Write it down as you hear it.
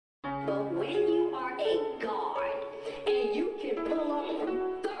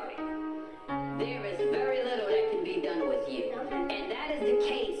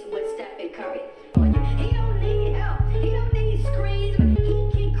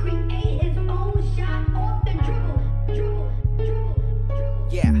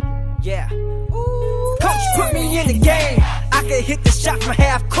to hit the shot from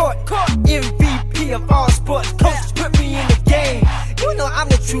half court. MVP of all sports, coach put me in the game. You know I'm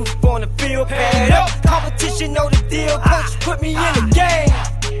the truth on the field. Pad up, competition know the deal. Coach put me in the game.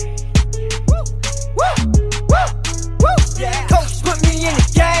 Coach put me in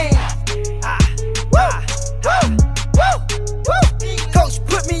the game. Coach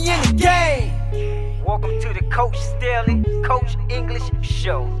put me in the game. Welcome to the Coach Staley, Coach English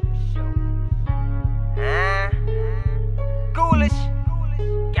Show. Ghoulish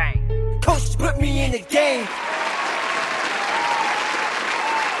gang. Coach put me in the game.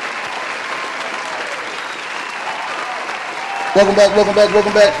 Welcome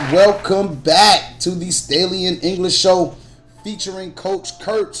back to the Staley and English Show featuring Coach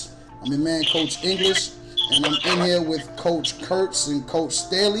Kurtz. I'm your man, Coach English, and I'm in here with Coach Kurtz and Coach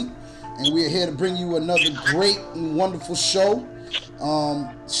Staley, and we're here to bring you another great and wonderful show.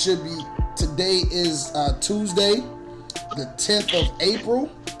 Today is Tuesday, the 10th of April,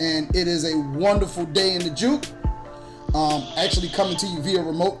 and it is a wonderful day in the Juke. Actually coming to you via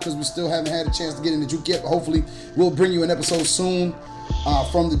remote because we still haven't had a chance to get in the Juke yet, but hopefully we'll bring you an episode soon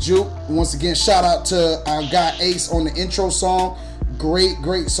from the Juke. Once again, shout out to our guy Ace on the intro song.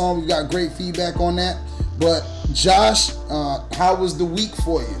 Great song. We've got great feedback on that. But Josh, how was the week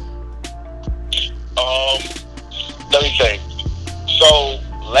for you? Let me think. So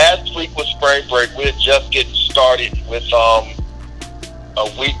last week was spring break. We're just getting started with a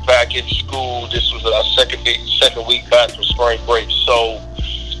week back in school. This was our second week back from spring break. So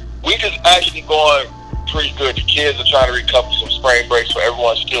week is actually going pretty good. The kids are trying to recover from spring break, so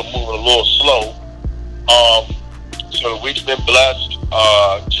everyone's still moving a little slow. So the week's been blessed.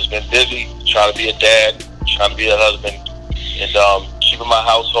 Just been busy, trying to be a dad, trying to be a husband, and keeping my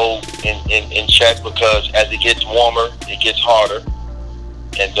household in check, because as it gets warmer, it gets harder.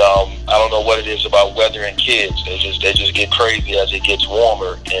 And I don't know what it is about weather and kids. They just get crazy as it gets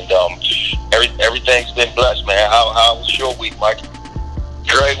warmer. And everything's been blessed, man. How was your week, Mike?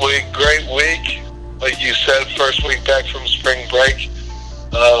 Great week. Like you said, first week back from spring break.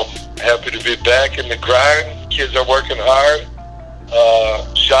 Happy to be back in the grind. Kids are working hard.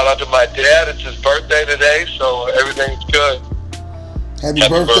 Shout out to my dad. It's his birthday today, so everything's good. Happy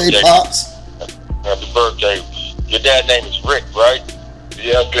birthday, Pops. Happy birthday. Your dad's name is Rick, right?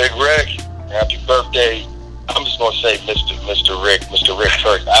 Yeah, Big Rick. Happy birthday. I'm just going to say Mr. Rick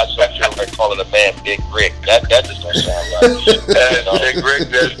first. I just feel like calling a man Big Rick. That just don't sound right. Big Rick,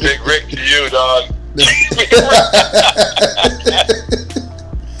 that's Big Rick to you, dog.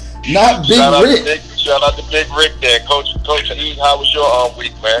 Not Big Rick. Shout out to Big Rick there. Coach E, how was your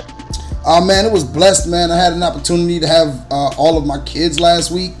week, man? Man, it was blessed, man. I had an opportunity to have all of my kids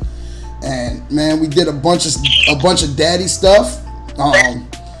last week. And, man, we did a bunch of daddy stuff.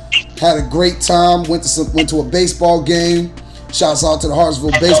 Had a great time. Went to a baseball game. Shouts out to the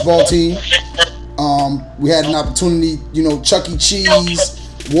Hartsville baseball team. We had an opportunity, Chuck E. Cheese,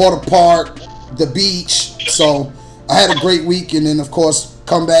 water park, the beach. So I had a great week, and then of course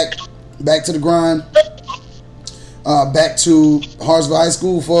come back to the grind. Back to Hartsville High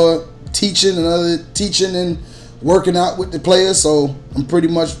School for teaching and working out with the players. So I'm pretty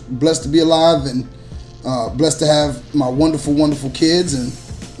much blessed to be alive and blessed to have my wonderful, wonderful kids, and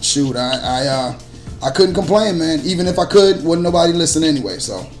shoot, I couldn't complain, man. Even if I could, wasn't nobody listening anyway.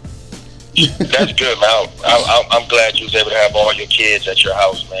 So that's good, man. I'm glad you was able to have all your kids at your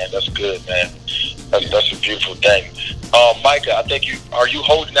house, man. That's good, man. That's a beautiful thing. Micah, I think are you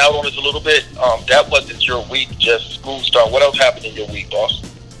holding out on us a little bit? That wasn't your week, just school start. What else happened in your week, boss?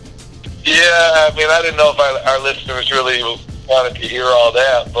 Yeah, I mean, I didn't know if our listeners really wanted to hear all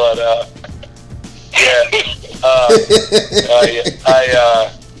that, but I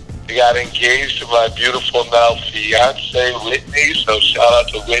got engaged to my beautiful now fiance Whitney. So shout out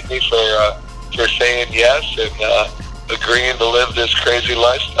to Whitney for saying yes and agreeing to live this crazy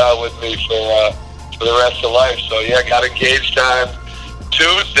lifestyle with me for the rest of life. So yeah, got engaged on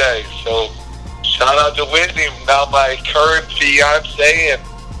Tuesday. So shout out to Whitney, now my current fiance and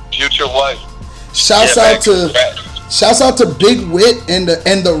future wife. Shouts out to Big Wit and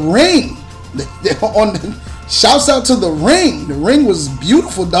the ring. Shouts out to the ring. The ring was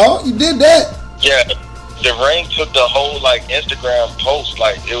beautiful, dog. You did that. Yeah, the ring took the whole Instagram post.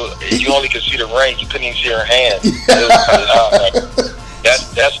 You only could see the ring. You couldn't even see her hand.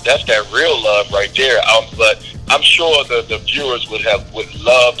 That's that real love right there. But I'm sure the viewers would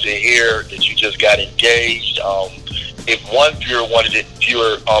love to hear that you just got engaged. If one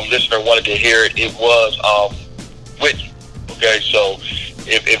listener wanted to hear it, it was Whitney. Okay, so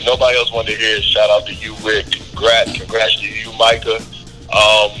if nobody else wanted to hear it, shout out to you, Rick. Congrats to you, Micah.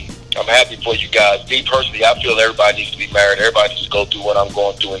 I'm happy for you guys. Me personally, I feel everybody needs to be married. Everybody needs to go through what I'm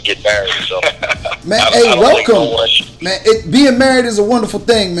going through and get married. So, man, welcome. Man, being married is a wonderful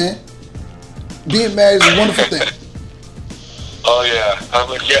thing, man. Being married is a wonderful thing. Oh yeah,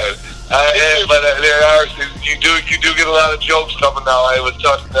 but there are you do get a lot of jokes coming now. I was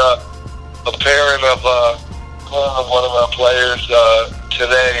talking to a parent of one of our players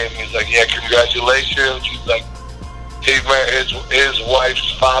today, and he's like, "Yeah, congratulations." He's like, his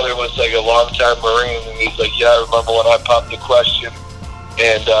wife's father was like a longtime Marine, and he's like, "Yeah, I remember when I popped the question,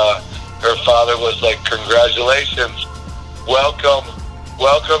 and her father was like, congratulations, welcome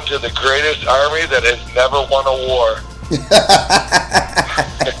to the greatest army that has never won a war."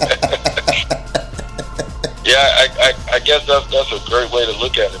 Yeah, I guess that's a great way to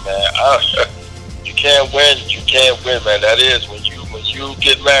look at it, man. You can't win, man. That is when you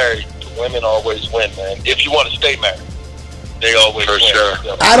get married, the women always win, man. If you want to stay married, they always win. Sure.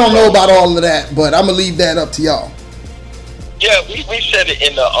 I don't know about all of that, but I'm gonna leave that up to y'all. Yeah, we said it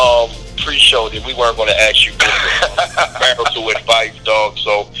in the pre-show that we weren't going to ask you marital advice, dog.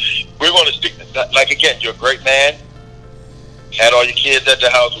 So we're going to stick. Like again, you're a great man. Had all your kids at the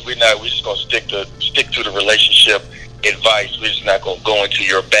house, but we're just going to stick to the relationship advice. We're just not going to go into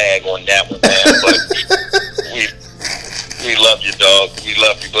your bag on that one, man. But we love you, dog. We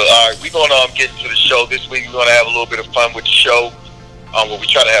love you. But all right, we're going to get into the show this week. We're going to have a little bit of fun with the show. Well, we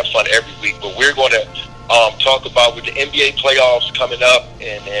try to have fun every week, but we're going to talk about with the NBA playoffs coming up,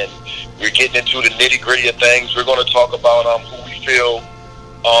 and we're getting into the nitty-gritty of things. We're going to talk about who we feel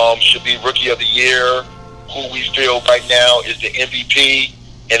should be Rookie of the Year, who we feel right now is the MVP,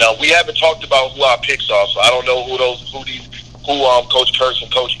 and we haven't talked about who our picks are, so I don't know who Coach Kurtz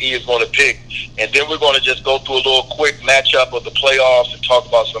and Coach E is going to pick. And then we're going to just go through a little quick matchup of the playoffs and talk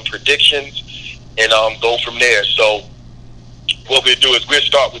about some predictions and go from there. So what we'll do is we'll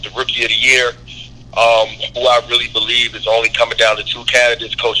start with the Rookie of the Year, who I really believe is only coming down to two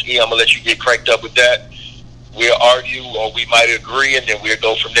candidates. Coach E, I'm going to let you get cranked up with that. We'll argue, or we might agree, and then we'll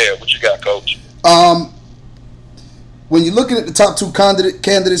go from there. What you got, Coach? When you're looking at the top two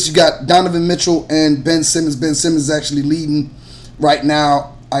candidates, you got Donovan Mitchell and Ben Simmons. Ben Simmons is actually leading right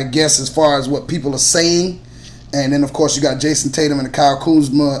now, I guess, as far as what people are saying. And then, of course, you got Jason Tatum and Kyle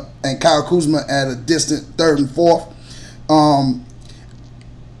Kuzma at a distant third and fourth.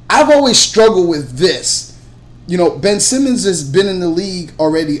 I've always struggled with this. You know, Ben Simmons has been in the league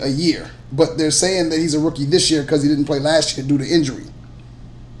already a year, but they're saying that he's a rookie this year because he didn't play last year due to injury.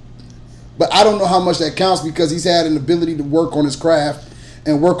 But I don't know how much that counts because he's had an ability to work on his craft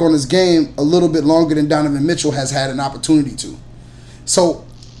and work on his game a little bit longer than Donovan Mitchell has had an opportunity to. So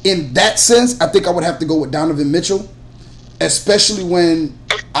in that sense, I think I would have to go with Donovan Mitchell, especially when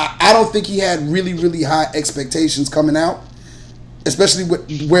I don't think he had really, really high expectations coming out, especially with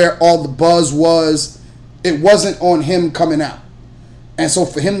where all the buzz was. It wasn't on him coming out. And so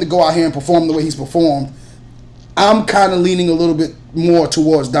for him to go out here and perform the way he's performed, I'm kind of leaning a little bit more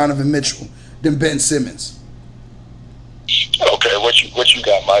towards Donovan Mitchell than Ben Simmons. Okay, what you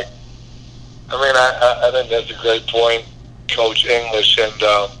got, Mike? I mean, I think that's a great point, Coach English. And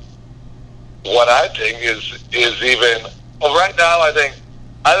what I think is even right now, I think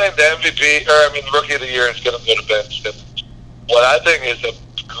the MVP, the Rookie of the Year is going to go to Ben Simmons. What I think is a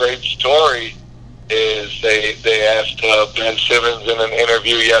great story is they asked Ben Simmons in an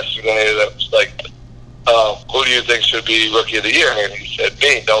interview yesterday that was like, who do you think should be Rookie of the Year? And he said,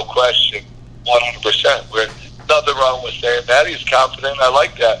 me, no question, 100%. There's nothing wrong with saying that. He's confident. I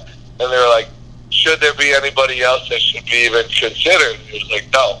like that. And they were like, should there be anybody else that should be even considered? And he was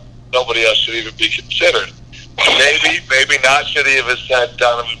like, no, nobody else should even be considered. Maybe not should he have said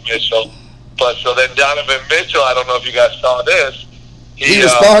Donovan Mitchell. But so then Donovan Mitchell, I don't know if you guys saw this. He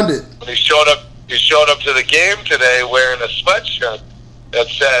responded. When he showed up to the game today wearing a sweatshirt that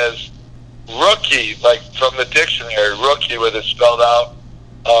says rookie, like from the dictionary, rookie with it spelled out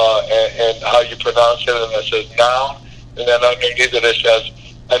and how you pronounce it, and it says noun, and then underneath it says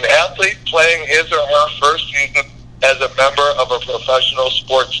an athlete playing his or her first season as a member of a professional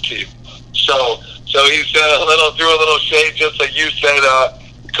sports team. So he said threw a little shade, just like you said,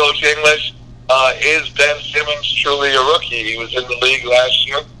 Coach English. Is Ben Simmons truly a rookie? He was in the league last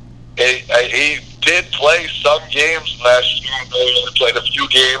year. He did play some games last year. He only played a few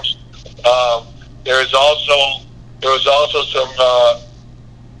games. There was also some.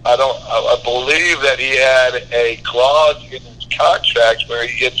 I believe that he had a clause in his contract where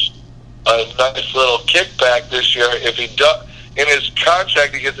he gets a nice little kickback this year. If he does, in his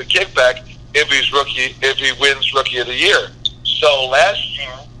contract, he gets a kickback if he wins Rookie of the Year. So last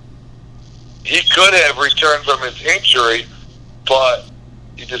year, he could have returned from his injury, but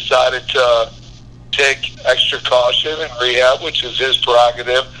he decided to take extra caution and rehab, which is his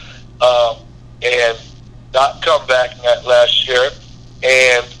prerogative, and not come back last year,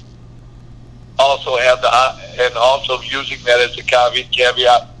 and also using that as a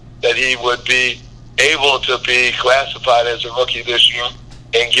caveat that he would be able to be classified as a rookie this year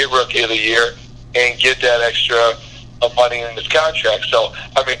and get Rookie of the Year and get that extra money in his contract. So,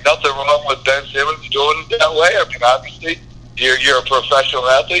 I mean, nothing wrong with Ben Simmons doing it that way. I mean, obviously, you're a professional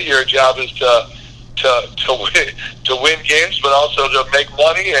athlete. Your job is to win games, but also to make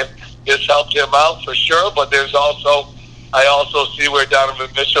money, and this helped him out for sure. But I also see where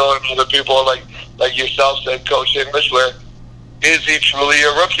Donovan Mitchell and other people like yourself said, Coach English, where is he truly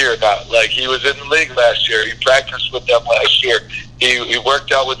a rookie or not? Like, he was in the league last year. He practiced with them last year. He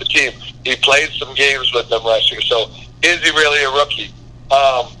worked out with the team. He played some games with them last year. So is he really a rookie?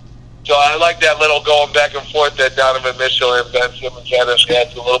 So I like that little going back and forth that Donovan Mitchell and Ben Simmons had. It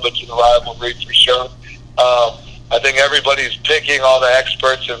adds a little bit to the rivalry for sure. I think everybody's picking, all the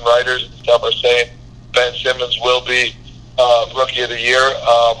experts and writers and stuff are saying Ben Simmons will be Rookie of the Year.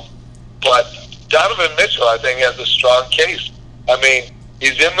 But Donovan Mitchell, I think, has a strong case. I mean,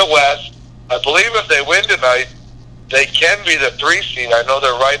 he's in the West. I believe if they win tonight, they can be the 3 seed. I know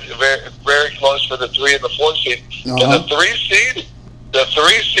they're very, very close for the 3 and the 4 seed. But the 3 seed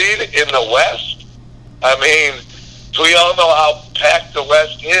in the West, I mean, we all know how packed the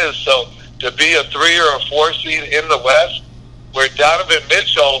West is. So to be a 3 or a 4 seed in the West, where Donovan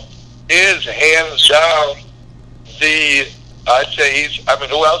Mitchell is hands down I'd say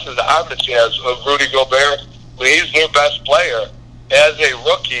who else is on the Jazz? Rudy Gobert. Well, he's their best player as a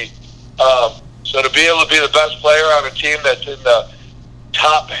rookie. So to be able to be the best player on a team that's in the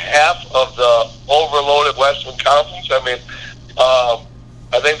top half of the overloaded Western Conference, I mean,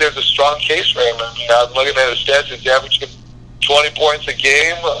 I think there's a strong case for him. I mean, I'm looking at his stats. He's averaging 20 points a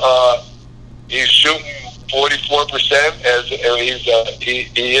game. He's shooting 44%.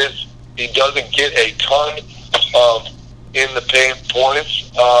 He doesn't get a ton of in the paint points,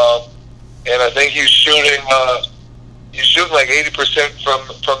 and I think he's shooting like 80% from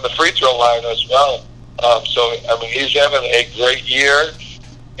the free throw line as well. So I mean, he's having a great year,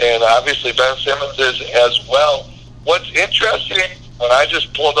 and obviously Ben Simmons is as well. What's interesting, when I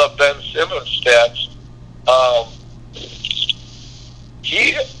just pulled up Ben Simmons' stats,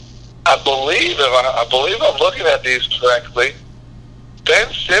 I believe I'm looking at these correctly.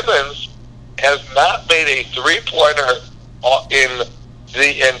 Ben Simmons has not made a three-pointer in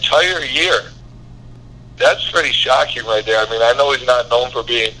the entire year. That's pretty shocking right there. I mean, I know he's not known for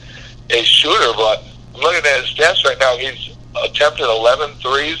being a shooter, but I'm looking at his stats right now. He's attempted 11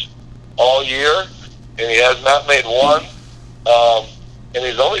 threes all year, and he has not made one. And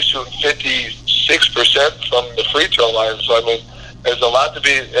he's only shooting 56% from the free throw line. So, I mean, there's a lot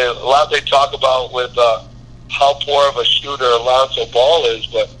they talk about with how poor of a shooter Alonzo Ball is,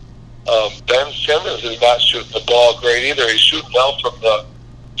 but Ben Simmons is not shooting the ball great either. He's shooting well from the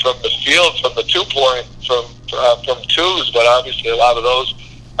field, from the 2-point, from twos, but obviously a lot of those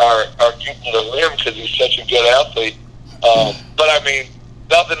are getting the rim because he's such a good athlete. But I mean,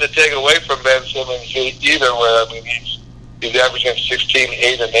 nothing to take away from Ben Simmons either. Where I mean, he's averaging 16,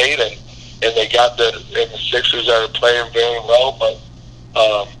 8, and 8, and the Sixers are playing very well. But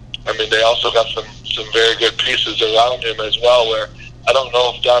I mean, they also got some very good pieces around him as well. Where I don't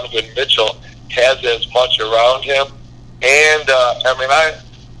know if Donovan Mitchell has as much around him. And I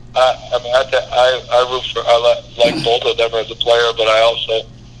like both of them as a player, but I also,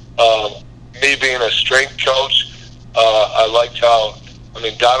 me being a strength coach, I liked how,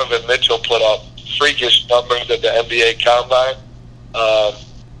 Donovan Mitchell put up freakish numbers at the NBA Combine. I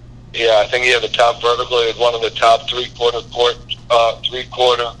think he had the top vertical. He had one of the top three-quarter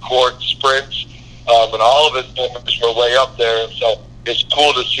court sprints, and all of his numbers were way up there. And so it's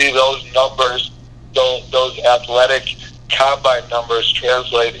cool to see those numbers, those athletic combine numbers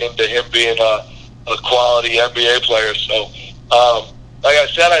translate into him being a quality NBA player. So, like I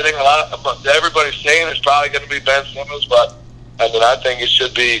said, I think everybody's saying it's probably going to be Ben Simmons, but I think it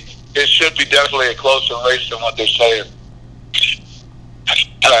should be definitely a closer race than what they're saying.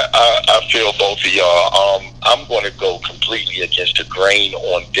 I feel both of y'all. I'm going to go completely against the grain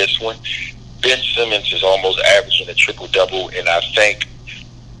on this one. Ben Simmons is almost averaging a triple-double, and I think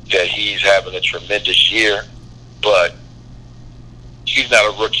that he's having a tremendous year, but he's not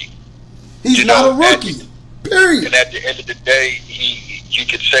a rookie. He's not a rookie, period. And at the end of the day, you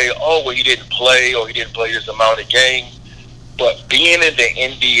could say, oh, well, he didn't play or he didn't play his amount of games. But being in the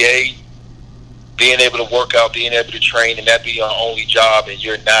NBA, being able to work out, being able to train, and that be your only job, and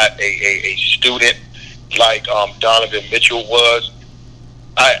you're not a student like Donovan Mitchell was,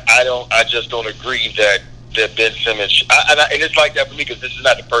 I just don't agree that Ben Simmons. And it's like that for me because this is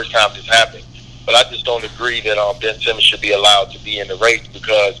not the first time this happened. But I just don't agree that Ben Simmons should be allowed to be in the race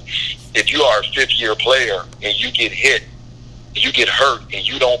because if you are a fifth-year player and you get hit, you get hurt, and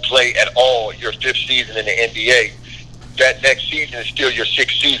you don't play at all your fifth season in the NBA, that next season is still your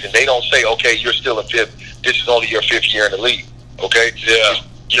sixth season. They don't say, okay, you're still a fifth. This is only your fifth year in the league. Okay? Yeah.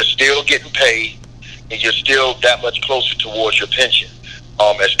 You're still getting paid, and you're still that much closer towards your pension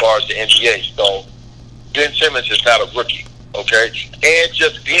as far as the NBA. So Ben Simmons is not a rookie. Okay? And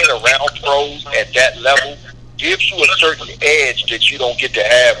just being around pros at that level gives you a certain edge that you don't get to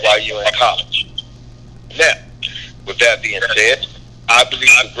have while you're in college. Now, with that being said, I believe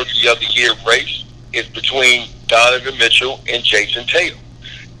the Rookie of the Year race is between Donovan Mitchell and Jason Tatum.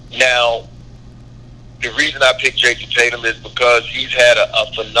 Now, the reason I picked Jason Tatum is because he's had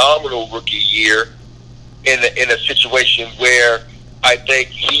a phenomenal rookie year in a situation where I think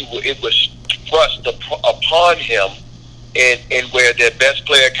it was thrust upon him and where their best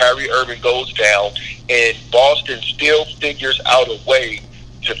player, Kyrie Irving, goes down, and Boston still figures out a way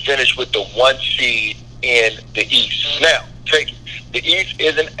to finish with the 1 seed in the East. Now, the East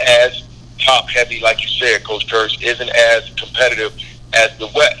isn't as top-heavy, like you said, Coach Kurtz, isn't as competitive as the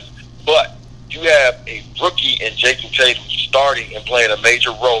West. But you have a rookie in Jason Tatum starting and playing a major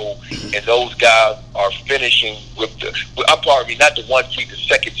role, and those guys are finishing with not the 1 seed, the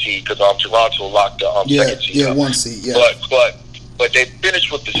 2nd seed, because Toronto locked the 2nd seed. Yeah, 1 seed, yeah. But they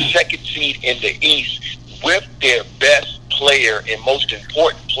finished with the 2nd seed in the East with their best player and most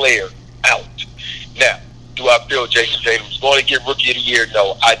important player out. Now, do I feel Jason Tatum is going to get Rookie of the Year?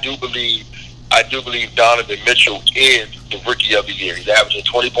 No, I do believe Donovan Mitchell is the Rookie of the Year. He's averaging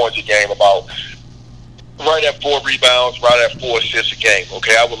 20 points a game, about right at 4 rebounds, right at 4 assists a game.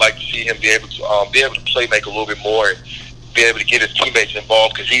 Okay, I would like to see him be able to play make a little bit more and be able to get his teammates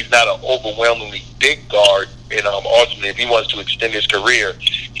involved because he's not an overwhelmingly big guard. And ultimately, if he wants to extend his career,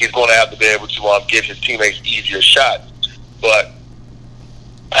 he's going to have to be able to give his teammates easier shots. But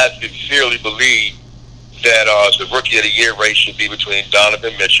I sincerely believe that the Rookie of the Year race should be between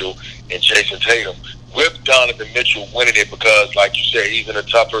Donovan Mitchell and Jason Tatum, with Donovan Mitchell winning it because, like you said, he's in a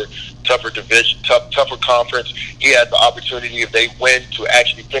tougher division, tougher conference. He has the opportunity, if they win, to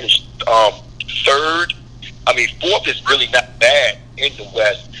actually finish 3rd. I mean, 4th is really not bad in the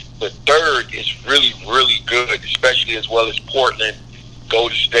West, but 3rd is really, really good, especially as well as Portland,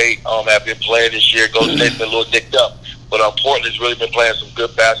 Golden State have been playing this year. Golden State's been a little nicked up, but Portland's really been playing some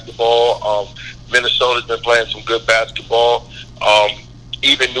good basketball. Minnesota's been playing some good basketball.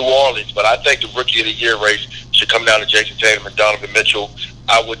 Even New Orleans. But I think the Rookie of the Year race should come down to Jason Tatum and Donovan Mitchell.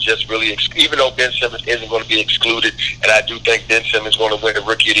 I would just really, even though Ben Simmons isn't going to be excluded, and I do think Ben Simmons is going to win the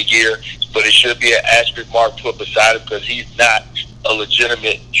Rookie of the Year, but it should be an asterisk mark put beside him because he's not a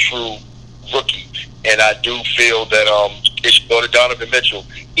legitimate, true rookie. And I do feel that it should go to Donovan Mitchell.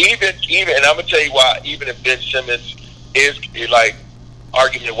 Even, and I'm going to tell you why, even if Ben Simmons is, like,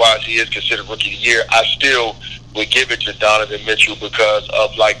 argument-wise, he is considered Rookie of the Year, I still would give it to Donovan Mitchell because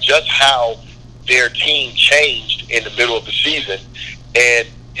of, like, just how their team changed in the middle of the season, and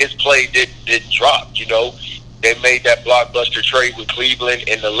his play didn't drop, you know. They made that blockbuster trade with Cleveland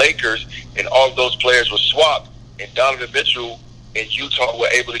and the Lakers, and all of those players were swapped, and Donovan Mitchell and Utah were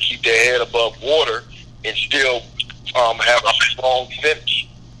able to keep their head above water and still have a strong finish.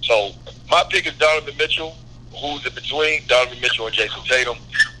 So my pick is Donovan Mitchell. Who's in between? Donovan Mitchell and Jason Tatum,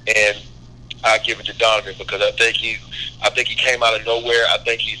 and I give it to Donovan because I think he came out of nowhere. I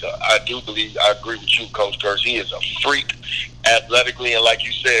agree with you, Coach Kurtz. He is a freak athletically, and like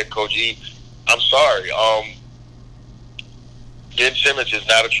you said, Coach E, I'm sorry. Ben Simmons is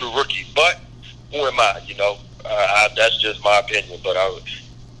not a true rookie, but who am I? You know, that's just my opinion. But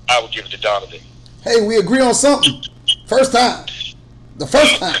I would give it to Donovan. Hey, we agree on something. First time. The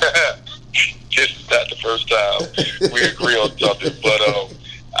first time. This is not the first time we agree on something, but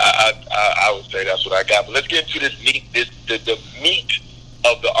I would say that's what I got. But let's get into this meat, the meat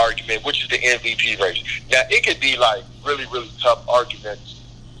of the argument, which is the MVP race. Now, it could be like really, really tough arguments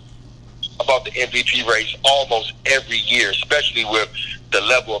about the MVP race almost every year, especially with the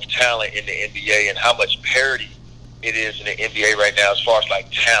level of talent in the NBA and how much parity it is in the NBA right now as far as like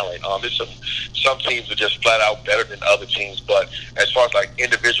talent. Some teams are just flat out better than other teams, but as far as like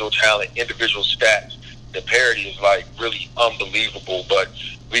individual talent, individual stats, the parity is like really unbelievable. But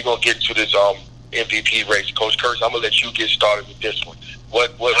we're gonna get into this MVP race. Coach Kurtz, I'm gonna let you get started with this one.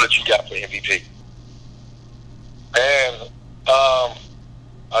 What you got for MVP? And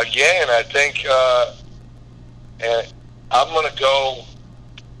again, I think and I'm gonna go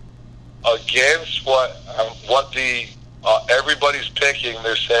against what the everybody's picking.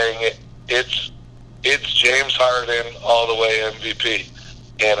 They're saying it's James Harden all the way MVP,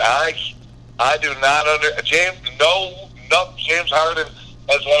 and I do not James Harden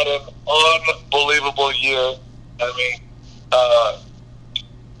has had an unbelievable year. I mean,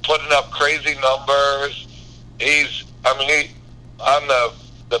 putting up crazy numbers. On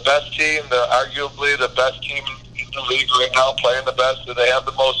the best team, arguably the best team in the league right now, playing the best. Do they have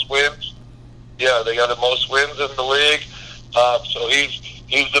the most wins? Yeah, they got the most wins in the league. So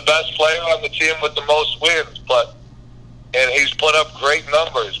he's the best player on the team with the most wins, and he's put up great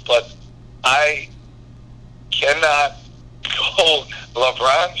numbers. But I cannot go.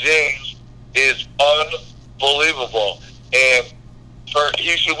 LeBron James is unbelievable, and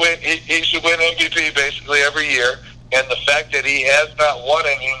he should win. He should win MVP basically every year. And the fact that he has not won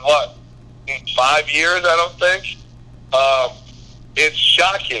it in 5 years, I don't think, it's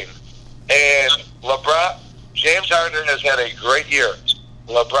shocking. And James Harden has had a great year.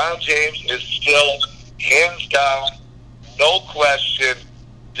 LeBron James is still, hands down, no question,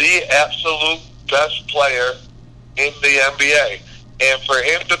 the absolute best player in the NBA. And for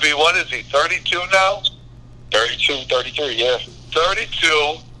him to be, what is he, 32 now? 32, 33, yeah.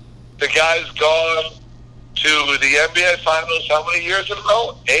 32, the guy's gone to the NBA Finals how many years in a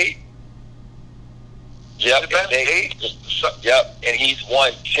row? 8? Yep. Eight? Yep, and he's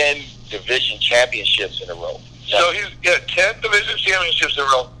won 10 division championships in a row. Yep. So he's got 10 division championships in a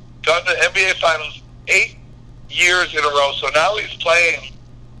row, gone to the NBA Finals 8 years in a row. So now he's playing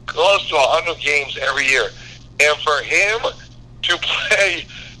close to 100 games every year. And for him to play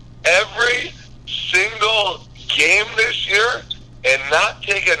every single game this year and not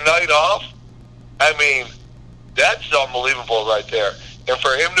take a night off, I mean, that's unbelievable right there. And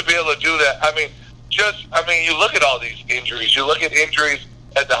for him to be able to do that, you look at all these injuries. You look at injuries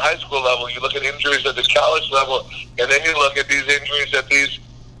at the high school level. You look at injuries at the college level. And then you look at these injuries at these,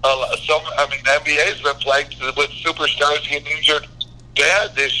 the NBA's been plagued with superstars getting injured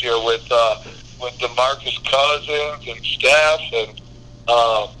bad this year with DeMarcus Cousins and Steph. And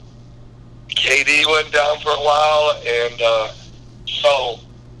KD went down for a while. And so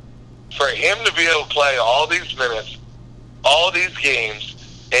for him to be able to play all these minutes, all these games,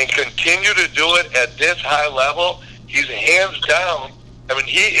 and continue to do it at this high level, he's hands down. I mean,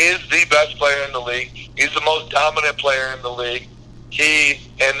 he is the best player in the league. He's the most dominant player in the league.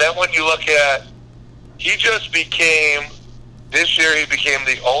 And then when you look at, this year he became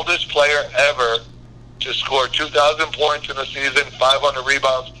the oldest player ever to score 2,000 points in a season, 500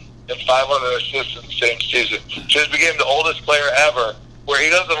 rebounds, and 500 assists in the same season. Just became the oldest player ever, where he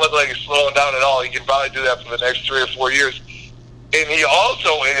doesn't look like he's slowing down at all. He can probably do that for the next 3 or 4 years. And he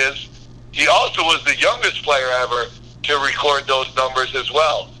also was the youngest player ever to record those numbers as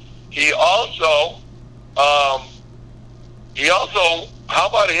well. He also, how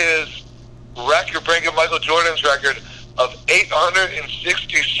about his record, breaking Michael Jordan's record of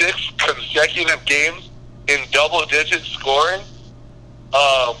 866 consecutive games in double-digit scoring?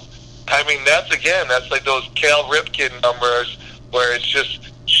 That's like those Cal Ripken numbers where it's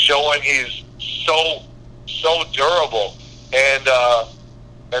just showing he's so durable. And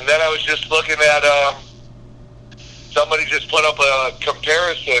then I was just looking at, somebody just put up a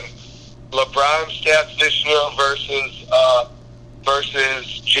comparison, LeBron stats this year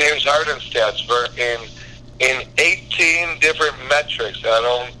versus James Harden stats in 18 different metrics. I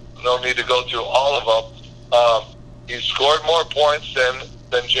don't need to go through all of them. He scored more points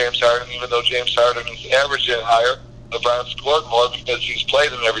than James Harden, even though James Harden is averaging higher. LeBron scored more because he's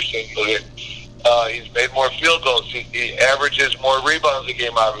played in every single game. He's made more field goals. He averages more rebounds a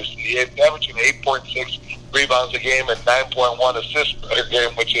game, obviously. He's averaging 8.6 rebounds a game and 9.1 assists per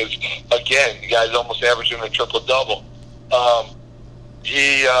game, which is, again, the guy's almost averaging a triple-double.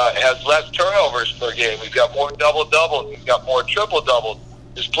 He has less turnovers per game. He's got more double-doubles. He's got more triple-doubles.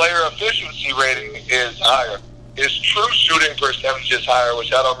 His player efficiency rating is higher. His true shooting percentage is higher,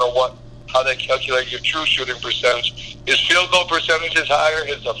 which I don't know how they calculate your true shooting percentage. His field goal percentage is higher.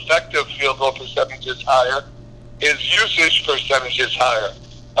 His effective field goal percentage is higher. His usage percentage is higher.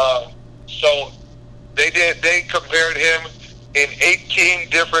 So they compared him in 18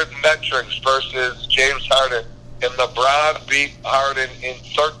 different metrics versus James Harden, and LeBron beat Harden in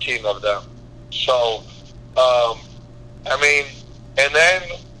 13 of them. So,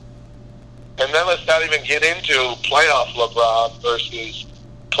 and then let's not even get into playoff LeBron versus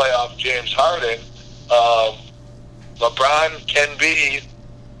playoff James Harden. LeBron can be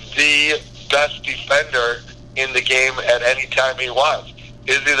the best defender in the game at any time he wants.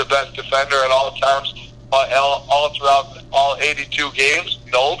 Is he the best defender at all times, all throughout all 82 games?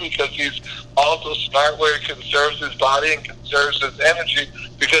 No, because he's also smart where he conserves his body and conserves his energy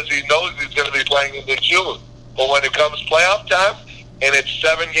because he knows he's going to be playing in the June. But when it comes playoff time and it's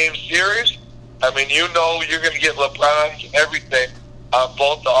 7-game series, I mean, you know you're going to get LeBron's everything on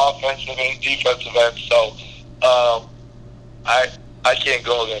both the offensive and defensive end. So I can't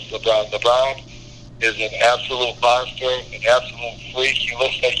go against LeBron. LeBron is an absolute monster, an absolute freak. He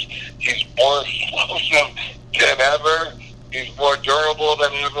looks like he's more explosive than ever. He's more durable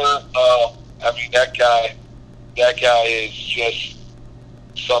than ever. I mean, that guy is just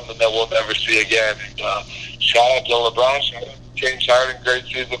something that we'll never see again. And, shout out to LeBron, shout out to James Harden, great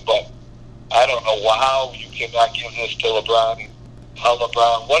season, but I don't know how you cannot give this to LeBron. How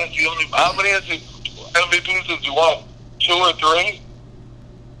many MVPs has he won? 2 or 3?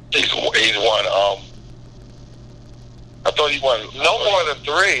 He's won. I thought he won No more than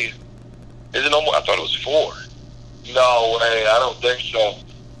 3. Is it no more? I thought it was 4. No way, I don't think so.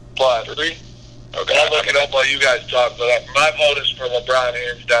 But 3. Okay, I'll look it up while you guys talk. But my vote is for LeBron,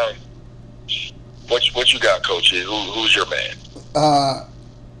 hands down. What you got, Coach? Who's your man?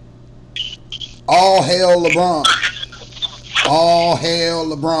 All hail LeBron. All hail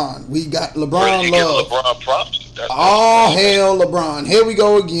LeBron. We got LeBron love. LeBron props. All hail LeBron. Here we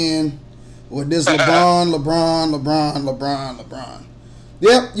go again with this LeBron.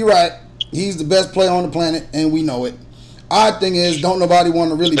 Yep, you're right. He's the best player on the planet, and we know it. Odd thing is, don't nobody want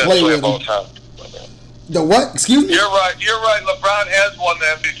to really play with him. The what? Excuse me? You're right. LeBron has won the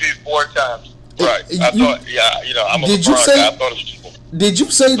MVP 4 times. Right. I thought, I'm a did LeBron you say, guy. I thought it was did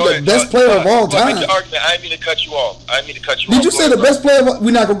you say the best player of all time? Make your argument. I didn't mean to cut you off. Did you say the best player?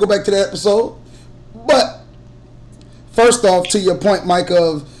 We're not going to go back to that episode. But first off, to your point, Mike,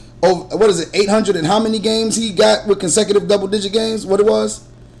 of what is it, 800 and how many games he got with consecutive double-digit games? What it was?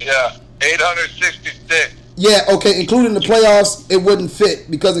 Yeah, 866. Yeah, okay, including the playoffs, it wouldn't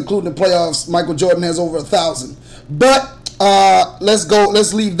fit because including the playoffs, Michael Jordan has over 1,000. But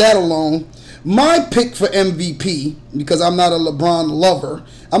let's leave that alone. My pick for MVP, because I'm not a LeBron lover,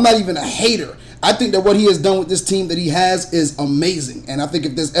 I'm not even a hater. I think that what he has done with this team that he has is amazing. And I think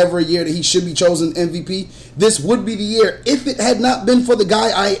if there's ever a year that he should be chosen MVP, this would be the year if it had not been for the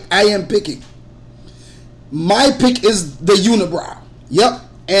guy I am picking. My pick is the unibrow. Yep,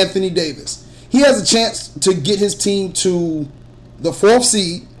 Anthony Davis. He has a chance to get his team to the 4th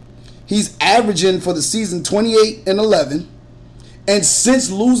seed. He's averaging for the season 28-11. And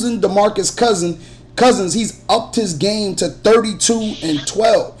since losing DeMarcus Cousins, he's upped his game to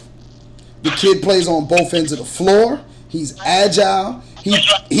 32-12. The kid plays on both ends of the floor. He's agile.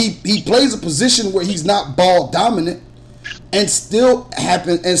 He plays a position where he's not ball dominant, and still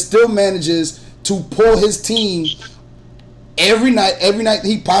manages to pull his team every night that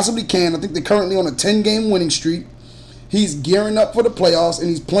he possibly can. I think they're currently on a 10-game winning streak. He's gearing up for the playoffs, and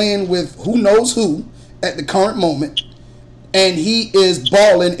he's playing with who knows who at the current moment. And he is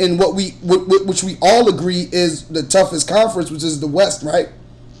balling in which we all agree is the toughest conference, which is the West, right?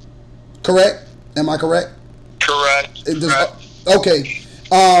 Correct? Am I correct? Correct. Okay.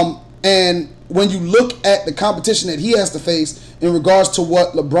 And when you look at the competition that he has to face in regards to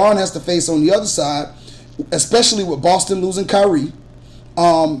what LeBron has to face on the other side, especially with Boston losing Kyrie,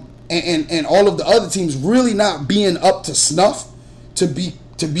 and all of the other teams really not being up to snuff, to be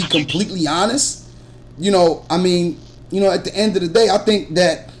completely honest, at the end of the day, I think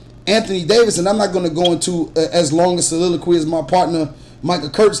that Anthony Davis, and I'm not going to go into as long a soliloquy as my partner Micah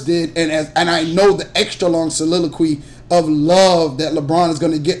Kurtz did, and I know the extra long soliloquy of love that LeBron is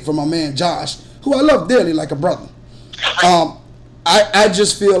going to get from my man Josh, who I love dearly like a brother. I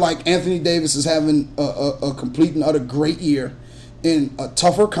just feel like Anthony Davis is having a complete and utter great year in a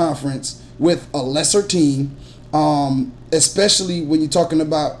tougher conference with a lesser team, especially when you're talking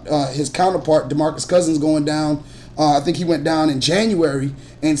about his counterpart DeMarcus Cousins going down. I think he went down in January,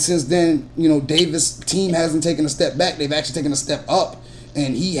 and since then, Davis' team hasn't taken a step back. They've actually taken a step up,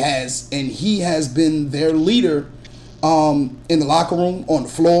 and he has been their leader in the locker room, on the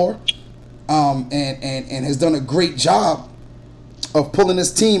floor, and has done a great job of pulling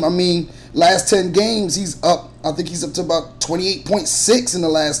his team. I mean, last 10 games, he's up. I think he's up to about 28.6 in the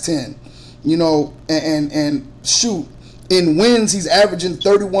last 10. And shoot, in wins, he's averaging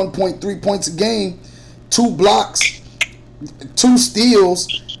 31.3 points a game, 2 blocks, 2 steals,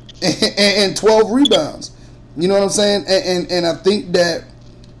 and 12 rebounds. You know what I'm saying? And I think that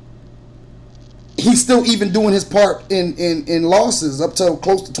he's still even doing his part in losses, up to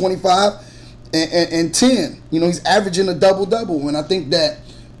close to 25 and 10. He's averaging a double-double. And I think that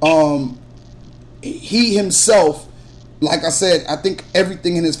he himself, like I said, I think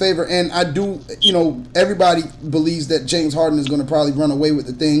everything in his favor. And I do, everybody believes that James Harden is going to probably run away with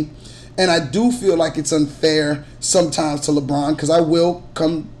the thing. And I do feel like it's unfair sometimes to LeBron, because I will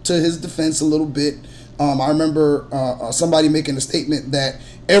come to his defense a little bit. I remember somebody making a statement that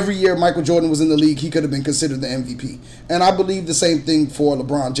every year Michael Jordan was in the league, he could have been considered the MVP. And I believe the same thing for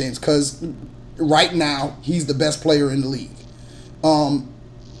LeBron James, because right now he's the best player in the league.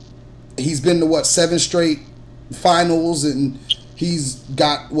 He's been to 7 straight finals, and he's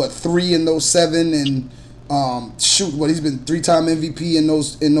got 3 in those 7, and he's been 3-time MVP in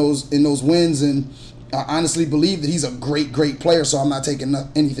those wins, and I honestly believe that he's a great player. So I'm not taking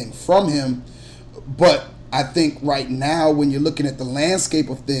anything from him, but I think right now when you're looking at the landscape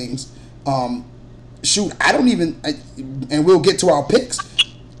of things, and we'll get to our picks.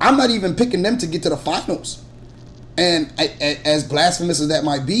 I'm not even picking them to get to the finals, and as blasphemous as that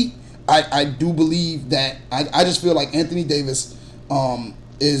might be, I do believe that I just feel like Anthony Davis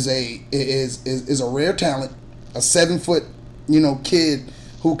is a rare talent, a 7-foot kid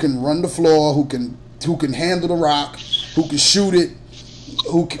who can run the floor, who can handle the rock, who can shoot it,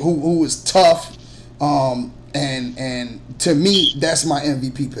 who is tough, and to me that's my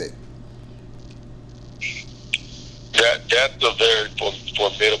MVP pick. That's a very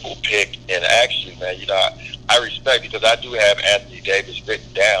formidable pick, and actually, man, I respect, because I do have Anthony Davis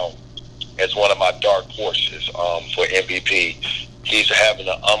written down as one of my dark horses for MVP. He's having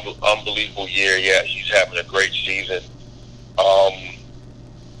an unbelievable year. Yeah, he's having a great season.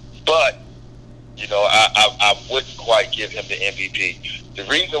 But I wouldn't quite give him the MVP. The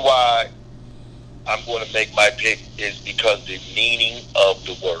reason why I'm going to make my pick is because the meaning of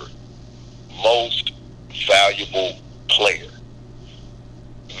the word, most valuable player.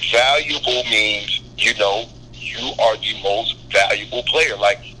 Valuable means, you are the most valuable player.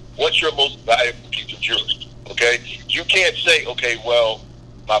 Like, what's your most valuable piece of jewelry? Okay? You can't say, okay, well,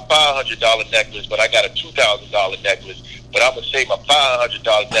 my $500 necklace, but I got a $2,000 necklace, but I'm going to say my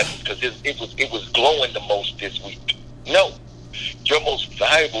 $500 necklace because it was glowing the most this week. No. Your most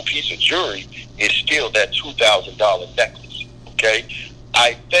valuable piece of jewelry is still that $2,000 necklace. Okay?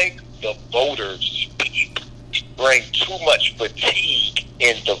 I think the voters bring too much fatigue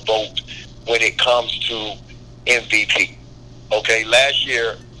in the vote when it comes to MVP. Okay? Last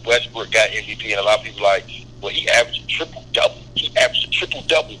year, Westbrook got MVP, and a lot of people are like, well, he averaged a triple-double. He averaged a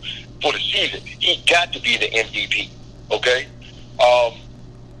triple-double for the season. He got to be the MVP, okay?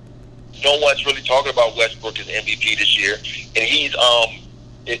 No one's really talking about Westbrook as MVP this year, and he's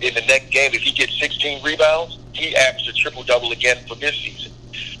in the next game, if he gets 16 rebounds, he averaged a triple-double again for this season.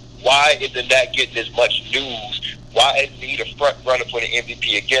 Why isn't that getting as much news? Why isn't he the front runner for the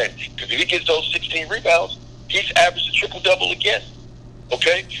MVP again? Because if he gets those 16 rebounds, he's averaged a triple-double again.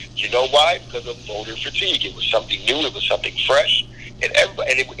 Okay, you know why? Because of voter fatigue. It was something new. It was something fresh, and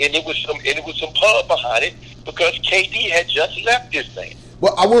it was some pub behind it because KD had just left this thing.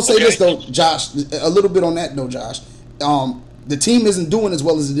 Well, I will say this though, Josh. A little bit on that though, Josh. The team isn't doing as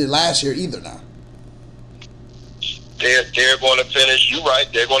well as it did last year either. Now they're going to finish. You're right.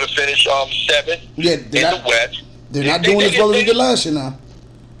 They're going to finish 7th in the West. They're not doing as well as they did last year now.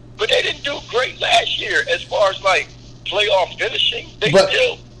 But they didn't do great last year as far as like playoff finishing. They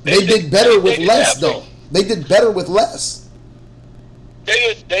did better with less, though. They did better with less.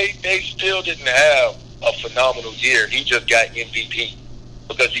 They still didn't have a phenomenal year. He just got MVP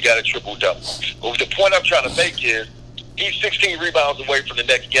because he got a triple-double. But the point I'm trying to make is he's 16 rebounds away from the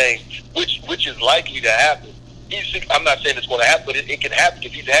next game, which is likely to happen. I'm not saying it's going to happen, but it can happen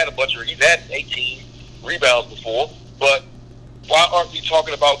because he's had 18 rebounds before. But why aren't we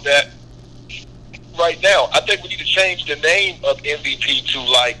talking about that right now? I think we need to change the name of MVP to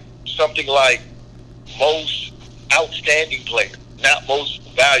like something like most outstanding player, not most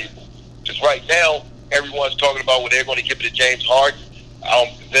valuable. Because right now, everyone's talking about they're going to give it to James Harden.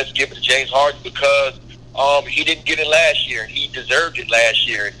 Let's give it to James Harden because he didn't get it last year, and he deserved it last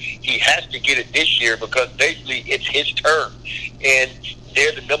year. And he has to get it this year because basically it's his turn. And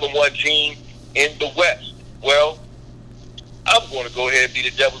they're the number 1 team in the West. Well, I'm going to go ahead and be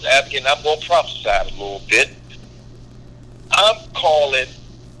the devil's advocate, and I'm going to prophesy a little bit. I'm calling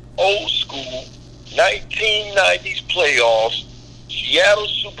old school 1990s playoffs, Seattle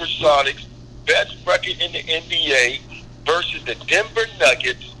Supersonics, best record in the NBA, versus the Denver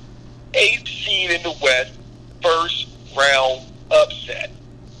Nuggets, 8th seed in the West, first round upset.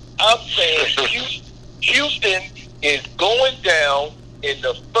 I'm saying Houston is going down in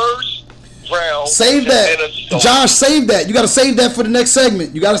the first round. Save that. Minnesota. Josh, save that. You got to save that for the next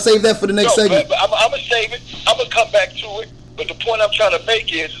segment. But I'm going to save it. I'm going to come back to it. But the point I'm trying to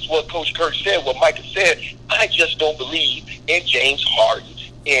make is what Coach Kirk said, what Micah said. I just don't believe in James Harden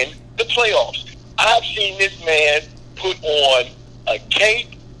in the playoffs. I've seen this man put on a cape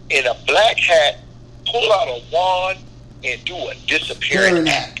in a black hat, pull out a wand, and do a disappearing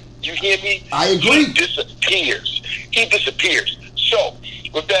act. You hear me? I agree. He disappears. So,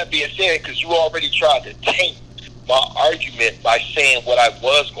 with that being said, because you already tried to taint my argument by saying what I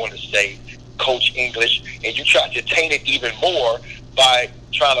was going to say, Coach English, and you tried to taint it even more by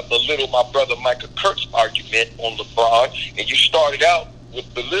trying to belittle my brother Michael Kirk's argument on LeBron, and you started out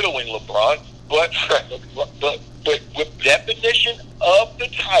with belittling LeBron, but with definition of the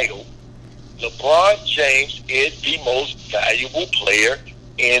title, LeBron James is the most valuable player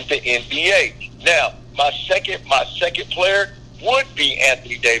in the NBA. Now, my second player would be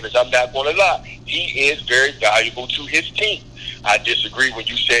Anthony Davis. I'm not going to lie. He is very valuable to his team. I disagree when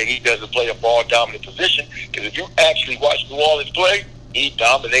you say he doesn't play a ball-dominant position, because if you actually watch New Orleans play, he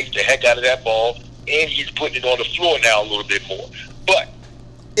dominates the heck out of that ball, and he's putting it on the floor now a little bit more. But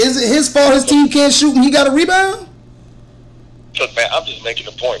is it his fault his team can't shoot and he got a rebound? Look, man, I'm just making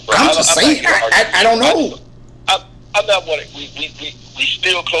a point, bro. I'm just saying. I don't know. I'm not wanting. We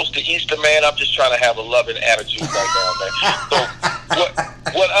still close to Easter, man. I'm just trying to have a loving attitude right now, man. So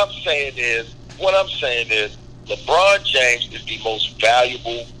what I'm saying is, LeBron James is the most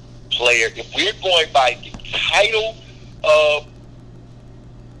valuable player. If we're going by the title of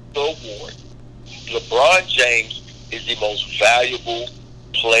the award, LeBron James is the most valuable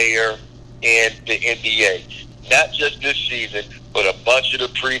player in the NBA. Not just this season, but a bunch of the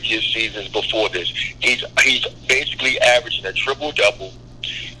previous seasons before this. He's basically averaging a triple-double.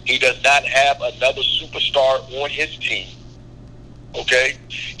 He does not have another superstar on his team. Okay?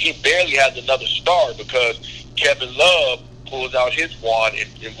 He barely has another star because Kevin Love pulls out his wand and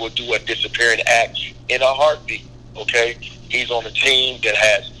will do a disappearing act in a heartbeat. Okay? He's on a team that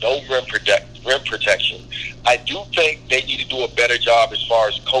has no rim protection. I do think they need to do a better job as far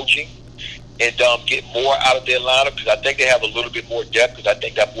as coaching and get more out of their lineup, because I think they have a little bit more depth, because I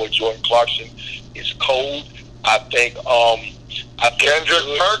think that boy Jordan Clarkson is cold. I think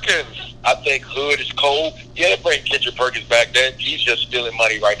Kendrick Perkins. I think Hood is cold. Yeah, they bring Kendrick Perkins back there. He's just stealing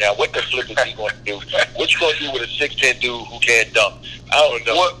money right now. What the flip is he going to do? What you going to do with a 6'10" dude who can't dunk? I don't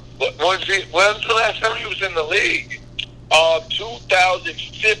know. When's the last time he was in the league?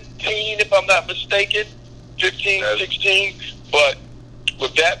 2015, if I'm not mistaken. 15, 16. But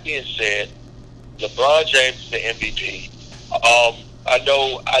with that being said, LeBron James is the MVP. I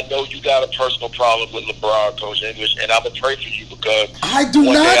know you got a personal problem with LeBron, Coach English, and I'm going to pray for you, because I do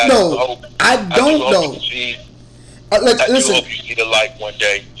not know. I don't know. Listen, hope you see the light one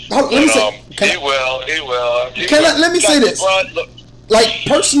day. Let me say, he will. Let me say this. Like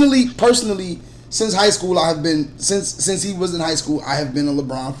personally, since high school, I have been since he was in high school, I have been a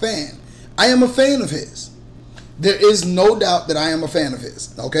LeBron fan. I am a fan of his. There is no doubt that I am a fan of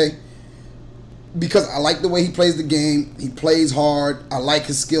his. Okay. Because I like the way he plays the game. He plays hard. I like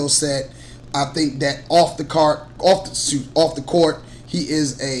his skill set. I think that off the court, he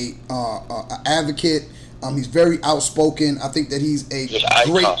is a advocate. He's very outspoken. I think that he's He's an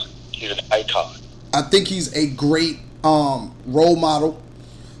icon. I think he's a great role model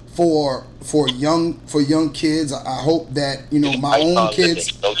for young kids. I hope that my own kids.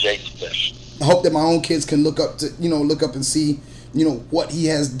 I hope that my own kids can look up and see what he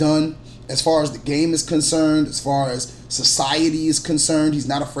has done. As far as the game is concerned, as far as society is concerned, he's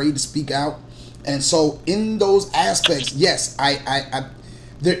not afraid to speak out. And so in those aspects, yes, I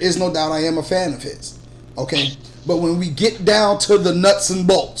there is no doubt I am a fan of his. Okay? But when we get down to the nuts and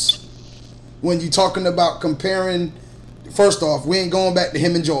bolts, when you're talking about comparing, first off, we ain't going back to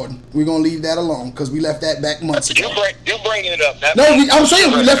him and Jordan. We're going to leave that alone, because we left that back months ago. You're bringing it up. I'm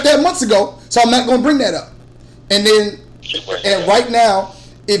saying we left that months ago, so I'm not going to bring that up. And then, right now,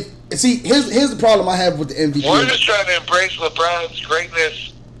 here's the problem I have with the MVP. We're just trying to embrace LeBron's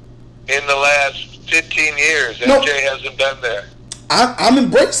greatness in the last 15 years. MJ hasn't been there. I'm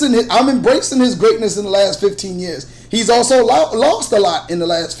embracing his greatness in the last 15 years. He's also lost a lot in the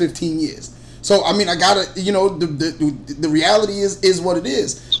last 15 years. So I mean, I gotta, the reality is what it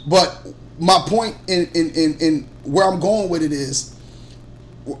is. But my point in where I'm going with it is,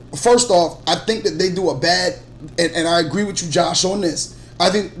 first off, I think that they do a bad, and I agree with you, Josh, on this. I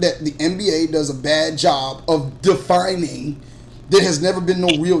think that the NBA does a bad job of defining. There has never been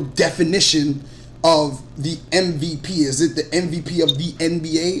no real definition of the MVP. Is it the MVP of the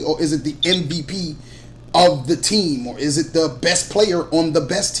NBA, or is it the MVP of the team, or is it the best player on the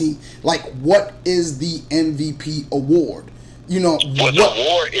best team? Like, what is the MVP award? The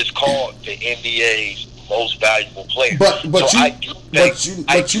award is called the NBA's most valuable player. But I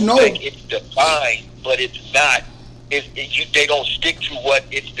think it's defined, but it's not they don't stick to what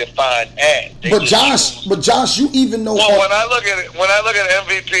it's defined as. But Josh, you even know. Well, when I look at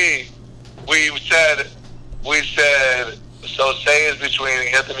MVP, we said so. Say it's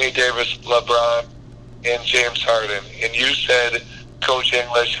between Anthony Davis, LeBron, and James Harden, and you said, Coach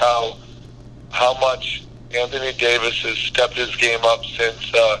English, how much Anthony Davis has stepped his game up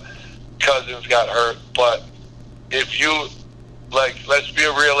since Cousins got hurt. But if you let's be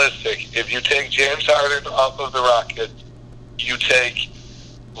realistic. If you take James Harden off of the Rockets, you take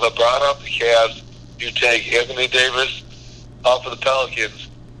LeBron off the Cavs, you take Anthony Davis off of the Pelicans,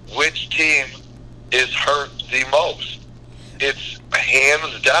 which team is hurt the most? It's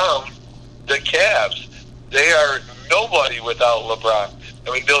hands down the Cavs. They are nobody without LeBron.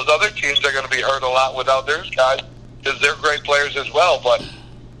 I mean, those other teams are going to be hurt a lot without their guys because they're great players as well. But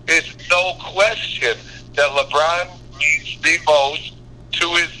it's no question that LeBron means the most to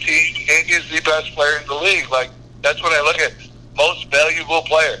his team and is the best player in the league. Like, that's what I look at. Most valuable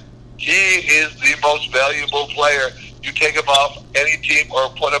player. He is the most valuable player. You take him off any team or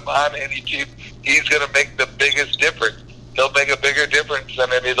put him on any team, he's going to make the biggest difference. He'll make a bigger difference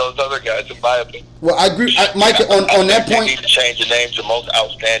than any of those other guys, in my opinion. Well, I agree, Mike. On that point, they need to change the name to most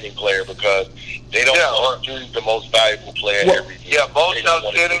outstanding player because they don't choose the most valuable player every year. Yeah, most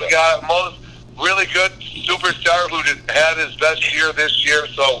outstanding guy, most really good superstar who had his best year this year.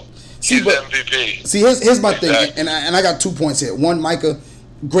 So he's MVP. See, here's my thing, and I got 2 points here. One, Micah,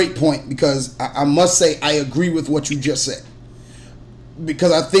 great point, because I must say I agree with what you just said.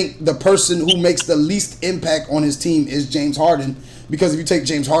 Because I think the person who makes the least impact on his team is James Harden. Because if you take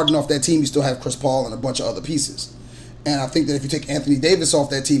James Harden off that team, you still have Chris Paul and a bunch of other pieces. And I think that if you take Anthony Davis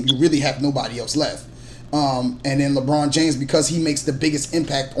off that team, you really have nobody else left. And then LeBron James, because he makes the biggest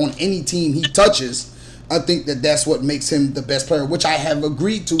impact on any team he touches, I think that that's what makes him the best player, which I have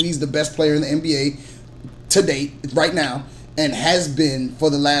agreed to. He's the best player in the NBA to date, right now, and has been for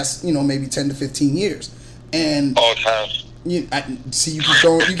the last, maybe 10 to 15 years. And all time. You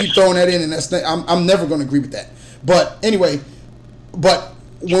keep throwing that in, and I'm never going to agree with that. But anyway,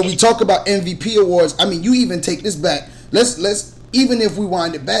 when we talk about MVP awards, I mean, you even take this back. Let's even if we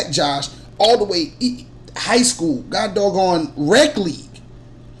wind it back, Josh, all the way high school, god doggone rec league.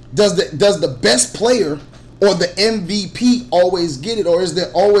 Does the best player or the MVP always get it, or is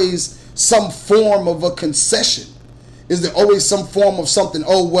there always some form of a concession? Is there always some form of something?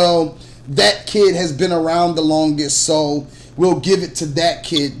 Oh well, that kid has been around the longest, so we'll give it to that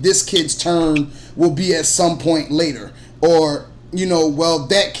kid. This kid's turn will be at some point later. Or, well,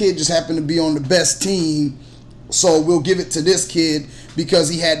 that kid just happened to be on the best team, so we'll give it to this kid because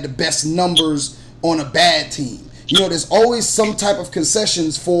he had the best numbers on a bad team. There's always some type of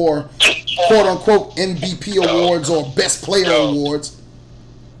concessions for quote-unquote MVP awards or best player awards.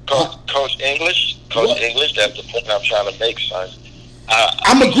 Coach English, that's the point I'm trying to make, son.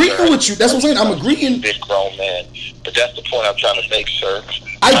 I'm agreeing with you. That's what I'm saying. I'm agreeing. Big grown man, but that's the point I'm trying to make, sir.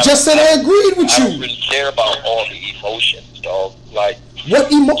 I just said I agreed with you. I don't really care about all the emotions, dog. Like,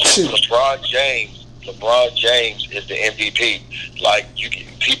 what emotions? LeBron James is the MVP. Like,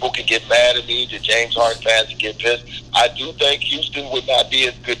 people can get mad at me, the James Harden fans can get pissed. I do think Houston would not be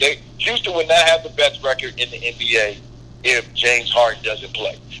as good. Houston would not have the best record in the NBA if James Harden doesn't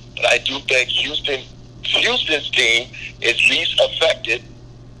play. But I do think Houston's team is least affected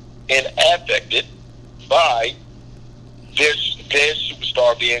and affected by their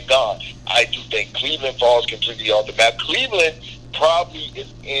superstar being gone. I do think Cleveland falls completely off the map. Cleveland probably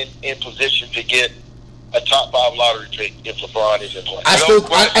is in position to get a top 5 lottery pick if LeBron isn't playing.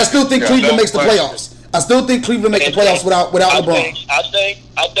 I still think Cleveland makes the playoffs. I still think Cleveland makes the playoffs without LeBron.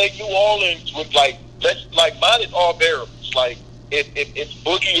 I think New Orleans would mine is all variables. Like if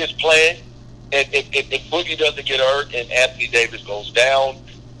Boogie is playing, and if Boogie doesn't get hurt and Anthony Davis goes down,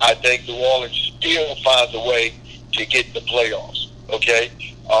 I think New Orleans still finds a way to get the playoffs. Okay,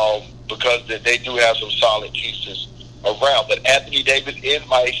 because they do have some solid pieces around. But Anthony Davis is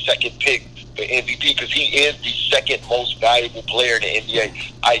my second pick for MVP because he is the second most valuable player in the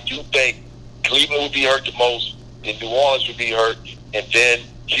NBA. I do think Cleveland would be hurt the most, then New Orleans would be hurt, and then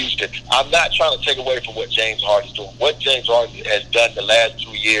Houston. I'm not trying to take away from what James Harden's doing. What James Harden has done the last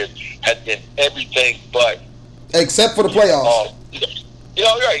 2 years has been everything but. Except for the playoffs.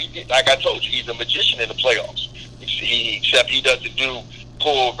 Right. Like I told you, he's a magician in the playoffs. Except he doesn't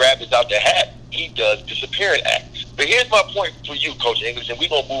pull rabbits out the hat. He does disappearing acts. But here's my point for you, Coach English, and we're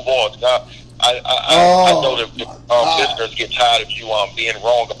going to move on. I know that the listeners get tired of you being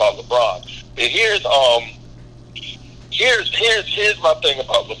wrong about LeBron. But here's my thing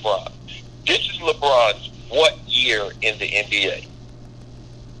about LeBron. This is LeBron's what year in the NBA?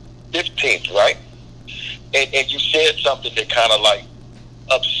 15th, right? and you said something that kind of like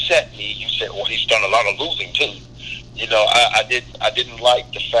upset me. You said, "Well, he's done a lot of losing too." You know, I didn't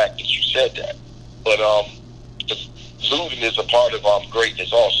like the fact that you said that, but losing is a part of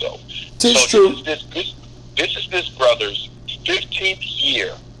greatness also. It's true. This is this brother's 15th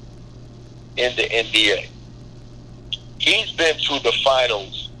year in the NBA. He's been to the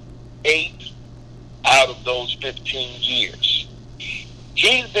finals 8 out of those 15 years.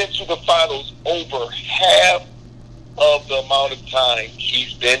 He's been to the finals over half of the amount of time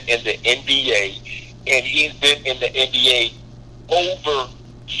he's been in the NBA, and he's been in the NBA over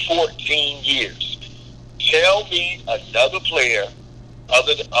 14 years. Tell me another player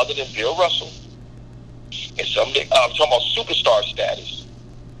other than Bill Russell, and I'm talking about superstar status,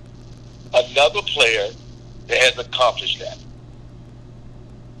 another player that has accomplished that.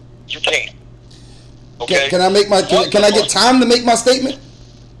 You can't. Okay. Can I get time to make my statement?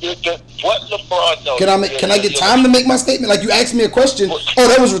 What LeBron knows. Can I get time to make my statement? Like, you asked me a question. Oh,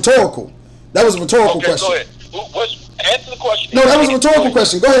 that was rhetorical. That was a rhetorical question. Go ahead. Answer the question. No, that was a rhetorical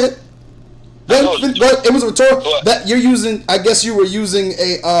question. Go ahead. It was a rhetorical. That you're using. I guess you were using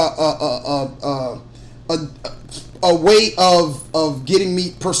a way of getting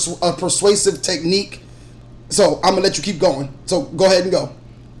me a persuasive technique. So I'm gonna let you keep going. So go ahead and go.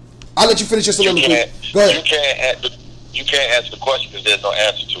 I'll let you finish your soliloquy. Go ahead. You can't answer the question because there's no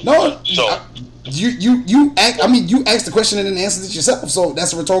answer to it. No. So you asked the question and then answered it yourself. So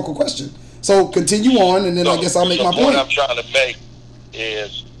that's a rhetorical question. So continue on, and then I guess I'll make my point. What I'm trying to make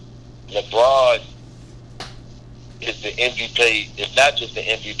is LeBron is the MVP. It's not just the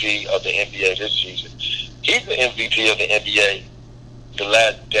MVP of the NBA this season. He's the MVP of the NBA the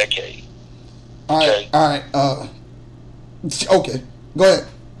last decade. All right. Okay. Go ahead.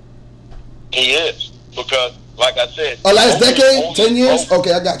 He is, because, like I said, last decade, 10 years.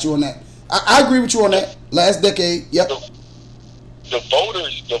 Okay, I got you on that. I agree with you on that. Last decade. Yep. The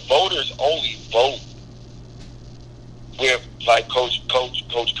voters only vote with, like Coach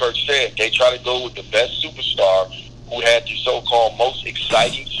Kurt said, they try to go with the best superstar who had the so-called most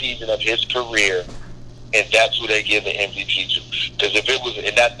exciting season of his career, and that's who they give the MVP to. Because if it was,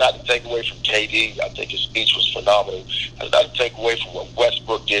 and that's not to take away from KD, I think his speech was phenomenal. That's not to take away from what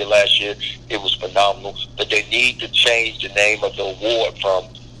Westbrook did last year. It was phenomenal. But they need to change the name of the award from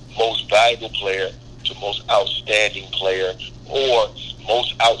most valuable player to most outstanding player, or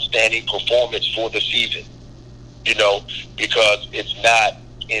most outstanding performance for the season. You know, because it's not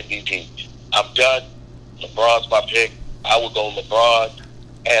MVP. I'm done. LeBron's my pick. I would go LeBron.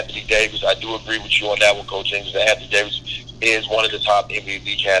 Anthony Davis, I do agree with you on that one, Coach James. Anthony Davis is one of the top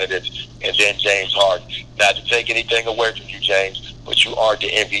MVP candidates, and then James Harden. Not to take anything away from you, James, but you are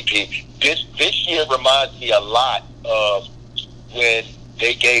the MVP. This year reminds me a lot of when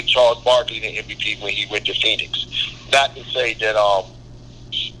they gave Charles Barkley the MVP when he went to Phoenix. Not to say that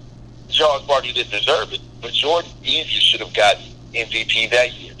Charles Barkley didn't deserve it, but Jordan easily should have gotten MVP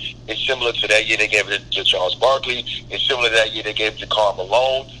that year. It's similar to that year they gave it to Charles Barkley. It's similar to that year they gave it to Karl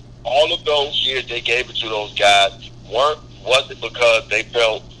Malone. All of those years they gave it to those guys wasn't because they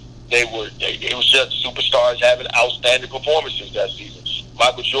felt it was just superstars having outstanding performances that season.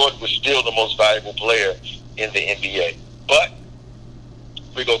 Michael Jordan was still the most valuable player in the NBA. But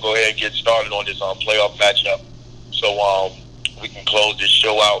we're going to go ahead and get started on this playoff matchup. So we can close this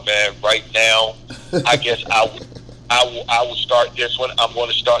show out, man. Right now, I guess I will start this one. I'm going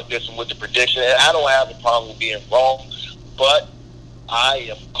to start this one with the prediction. And I don't have a problem with being wrong, but I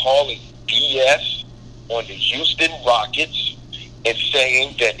am calling BS on the Houston Rockets and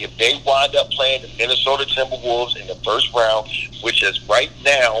saying that if they wind up playing the Minnesota Timberwolves in the first round, which is right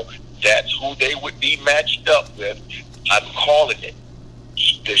now, that's who they would be matched up with, I'm calling it.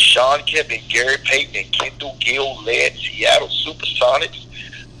 The Sean Kemp and Gary Payton and Kendall Gill-led Seattle Supersonics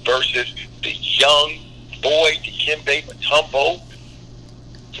versus the young boy, Dikembe Mutombo,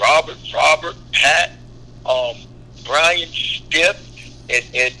 Robert, Pat, Brian Stiff,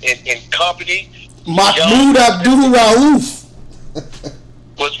 and company. Mahmoud Abdul-Rauf.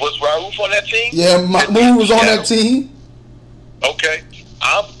 Was Rauf on that team? Yeah, Mahmoud was on that team. Okay.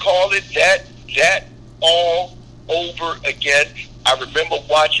 I'm calling that all over again. I remember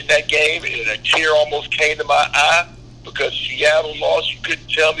watching that game and a tear almost came to my eye because Seattle lost. You couldn't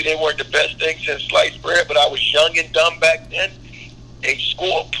tell me they weren't the best thing since sliced bread, but I was young and dumb back then. They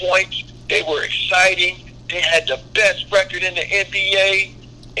scored points. They were exciting. They had the best record in the NBA.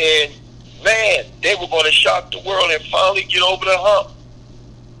 And, man, they were going to shock the world and finally get over the hump.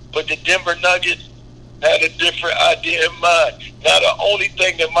 But the Denver Nuggets had a different idea in mind. Now, the only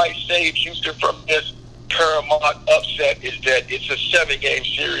thing that might save Houston from this paramount upset is that it's a 7-game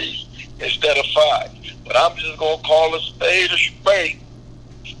series instead of 5. but I'm just going to call a spade a spade.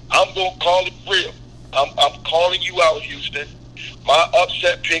 I'm going to call it real. I'm calling you out, Houston. My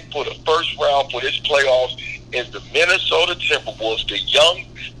upset pick for the first round for this playoffs is the Minnesota Timberwolves, the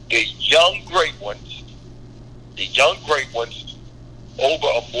young great ones, over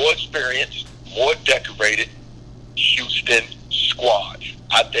a more experienced, more decorated Houston squad.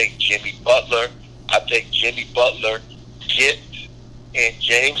 I think Jimmy Butler gets in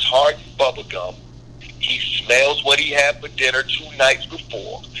James Harden bubblegum. He smells what he had for dinner 2 nights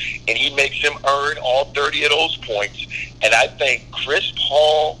before, and he makes him earn all 30 of those points. And I think Chris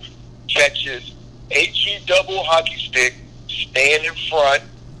Paul catches HE double hockey stick, stand in front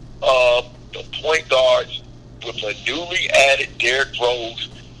of the point guards with a newly added Derrick Rose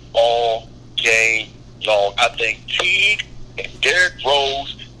all game long. I think Teague and Derrick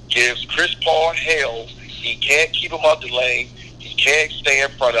Rose gives Chris Paul hell. He can't keep him out the lane. He can't stay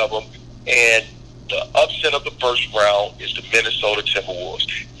in front of him. And the upset of the first round is the Minnesota Timberwolves.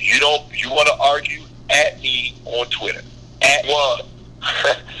 You want to argue? At me on Twitter. Well,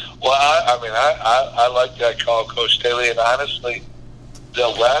 I like that call, Coach Staley. And honestly, the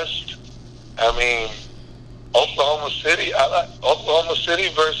West, Oklahoma City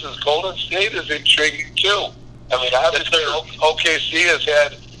versus Golden State is intriguing too. Obviously OKC has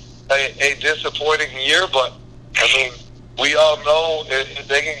had a disappointing year, but we all know if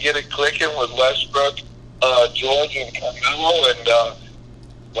they can get it clicking with Westbrook, George, and Carmelo, and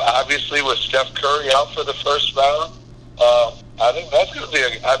obviously with Steph Curry out for the first round, I think that's going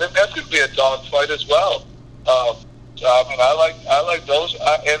to be a dogfight as well. I like those,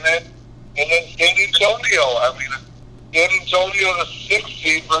 and then San Antonio. San Antonio, the 6th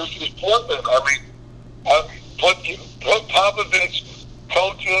seed versus Portland. Put Popovich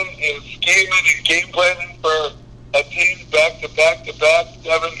coaching and scheming and game planning for a team back-to-back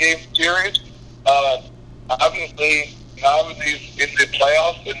 7-game series. Obviously, now in the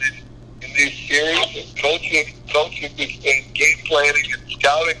playoffs and in these series, coaching and game planning and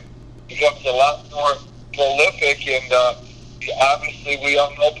scouting becomes a lot more prolific. And obviously, we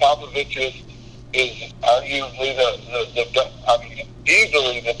all know Popovich is arguably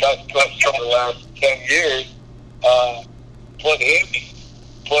easily the best coach from the last 10 years.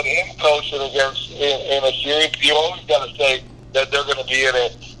 Put him coaching against in a series. You always got to say that they're going to be in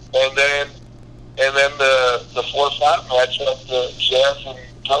it, and then the 4-5 matchup, the Jazz and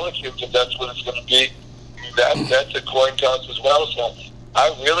Pelicans, if that's what it's going to be. That's a coin toss as well. So I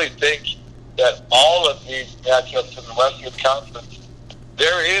really think that all of these matchups in the Western Conference,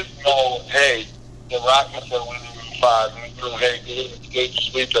 there is no, hey, the Rockets are winning in 5. Hey, Golden State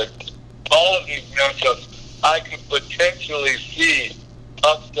sweeping. All of these matchups, I could potentially see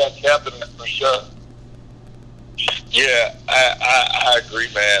upsets happening for sure. Yeah, I agree,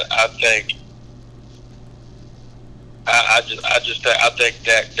 man. I think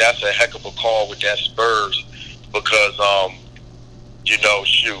that that's a heck of a call with that Spurs because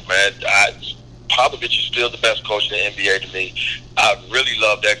shoot, man, Popovich is still the best coach in the NBA to me. I really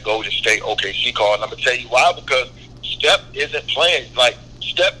love that Golden State OKC call, and I'm gonna tell you why. Because Steph isn't playing like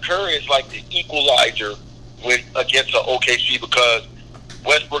Steph Curry is like the equalizer against the OKC because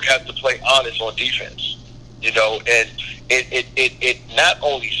Westbrook has to play honest on defense, and it not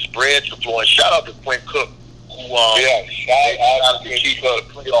only spreads the floor. And shout out to Quinn Cook, who shout out to keep the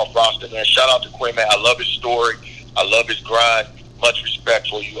playoff roster, man. Shout out to Quinn, man. I love his story. I love his grind. Much respect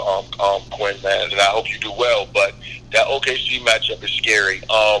for you, Quinn, man, and I hope you do well. But that OKC matchup is scary.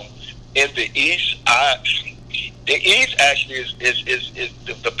 In the East, the East actually is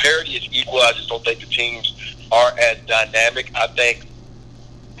the parity is equal. I just don't think the teams are as dynamic. I think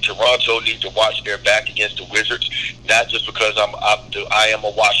Toronto needs to watch their back against the Wizards, not just because I am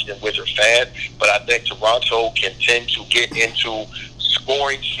a Washington Wizard fan, but I think Toronto can tend to get into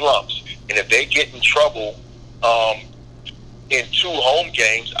scoring slumps, and if they get in trouble in 2 home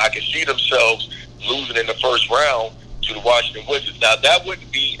games, I can see themselves losing in the first round to the Washington Wizards. Now, that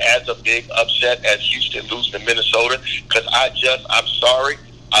wouldn't be as a big upset as Houston losing to Minnesota, because I'm sorry,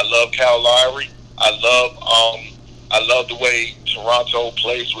 I love Kyle Lowry. I love the way Toronto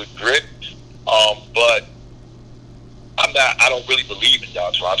plays with grit, but I don't really believe in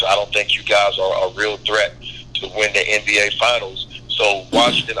y'all, Toronto. I don't think you guys are a real threat to win the NBA Finals. So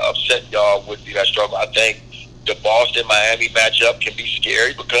Washington upset y'all would be that struggle. I think the Boston-Miami matchup can be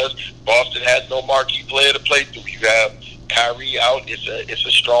scary because Boston has no marquee player to play through. You have Kyrie out. It's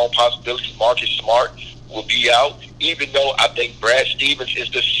a strong possibility. Marcus Smart will be out, even though I think Brad Stevens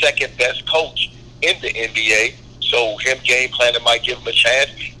is the second best coach in the NBA. So him game planning might give him a chance.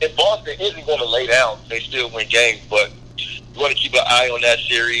 And Boston isn't going to lay down. They still win games, but you want to keep an eye on that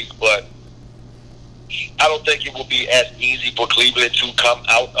series. But I don't think it will be as easy for Cleveland to come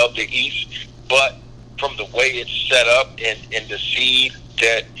out of the East, but from the way it's set up and the seed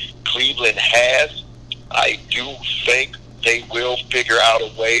that Cleveland has, I do think they will figure out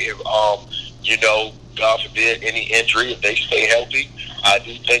a way if, God forbid any injury, if they stay healthy, I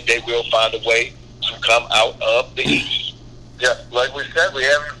do think they will find a way to come out of the East. Yeah, like we said, we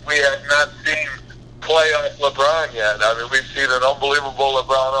have not seen playoff LeBron yet. I mean, we've seen an unbelievable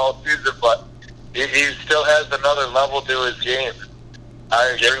LeBron all season, but he still has another level to his game. I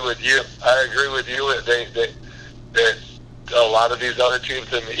agree with you. That a lot of these other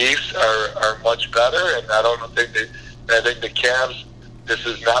teams in the East are much better, and I think the Cavs, this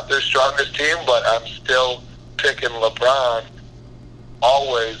is not their strongest team, but I'm still picking LeBron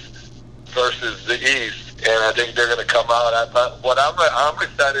always versus the East, and I think they're going to come out. I'm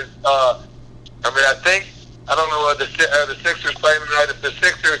excited. I don't know what the Sixers playing tonight. If the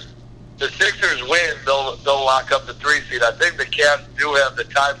Sixers win, they'll lock up the 3 seed. I think the Cavs do have the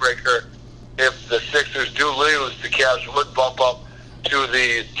tiebreaker. If the Sixers do lose, the Cavs would bump up to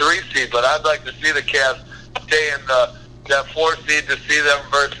the 3 seed. But I'd like to see the Cavs stay in that 4 seed to see them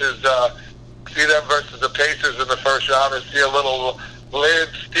versus the Pacers in the first round and see a little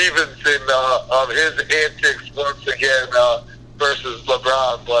Lance Stevenson of his antics once again versus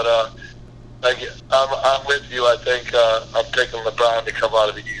LeBron. But I'm with you. I think I'm picking LeBron to come out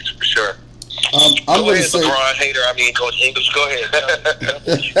of the East for sure. I'm going to say LeBron hater. I mean, Coach Ingles, go ahead.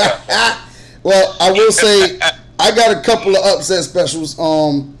 Well, I will say I got a couple of upset specials.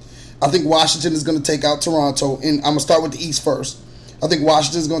 I think Washington is going to take out Toronto, and I'm going to start with the East first. I think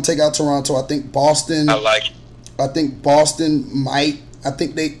Washington is going to take out Toronto. I think Boston. I think Boston might. I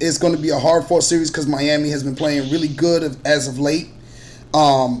think it's going to be a hard-fought series because Miami has been playing really good as of late.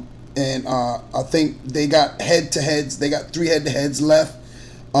 And I think they got head-to-heads. They got 3 head-to-heads left.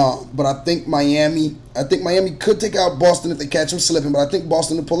 But I think Miami could take out Boston if they catch them slipping, but I think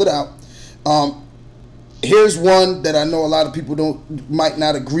Boston will pull it out. Here's one that I know a lot of people might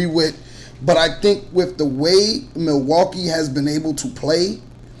not agree with, but I think with the way Milwaukee has been able to play,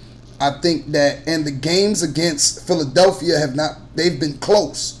 I think that, and the games against Philadelphia they've been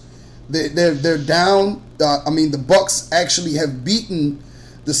close. They're down. The Bucks actually have beaten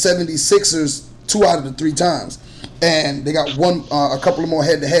the 76ers 2 out of the 3 times, and they got a couple of more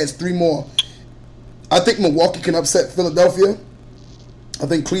head-to-heads, 3 more. I think Milwaukee can upset Philadelphia. I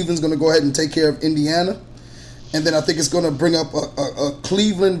think Cleveland's going to go ahead and take care of Indiana. And then I think it's going to bring up a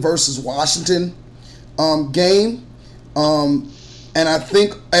Cleveland versus Washington game. And I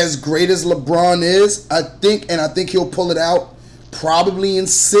think as great as LeBron is, I think he'll pull it out probably in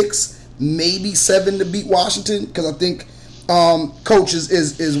 6, maybe 7 to beat Washington. Because I think, Coach,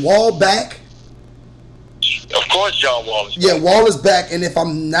 is Wall back? Of course John Wall is back. Yeah, Wall is back. And if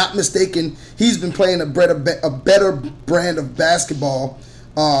I'm not mistaken, he's been playing a better brand of basketball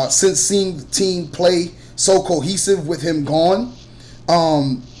since seeing the team play so cohesive with him gone,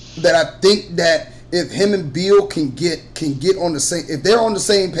 that I think that if him and Beal can get on the same, if they're on the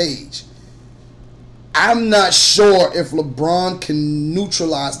same page, I'm not sure if LeBron can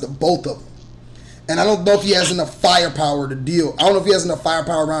neutralize the both of them. And I don't know if he has enough firepower to deal. I don't know if he has enough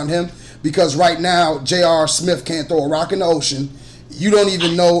firepower around him, because right now J.R. Smith can't throw a rock in the ocean. You don't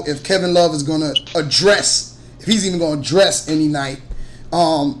even know if Kevin Love is going to address, if he's even going to dress any night.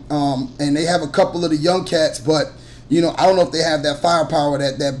 And they have a couple of the young cats, but I don't know if they have that firepower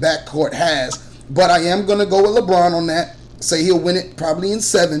that backcourt has. But I am going to go with LeBron on that. Say he'll win it probably in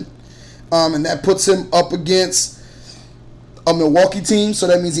 7. And that puts him up against a Milwaukee team. So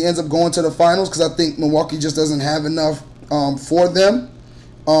that means he ends up going to the finals, because I think Milwaukee just doesn't have enough for them.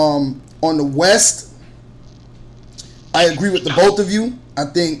 On the West, I agree with the both of you. I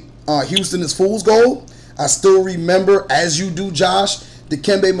think Houston is fool's gold. I still remember, as you do, Josh,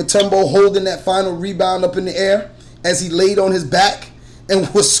 Dikembe Mutombo holding that final rebound up in the air as he laid on his back and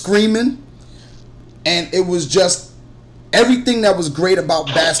was screaming. And it was just everything that was great about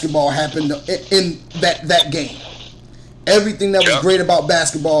basketball happened in that game. Everything that was great about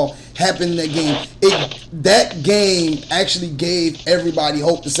basketball happened in that game. That game actually gave everybody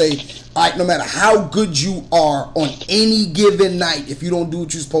hope to say, all right, no matter how good you are on any given night, if you don't do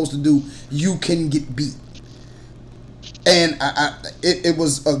what you're supposed to do, you can get beat. And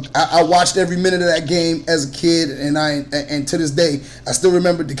I watched every minute of that game as a kid, and to this day, I still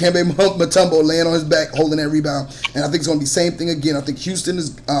remember Dikembe Mutombo laying on his back, holding that rebound. And I think it's going to be the same thing again. I think Houston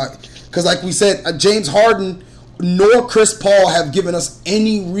is, because like we said, James Harden nor Chris Paul have given us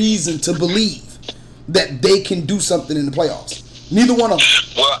any reason to believe that they can do something in the playoffs. Neither one of them.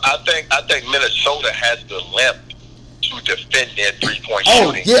 Well, I think Minnesota has the limp to defend their 3-point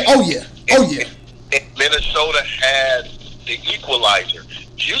shooting. Oh yeah. Minnesota had the equalizer.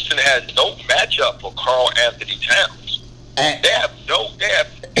 Houston has no matchup for Karl Anthony Towns.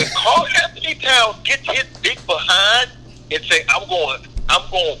 If Karl Anthony Towns gets his big behind and say, I'm going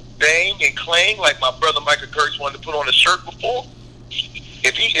bang and clang like my brother Michael Kurtz wanted to put on a shirt before.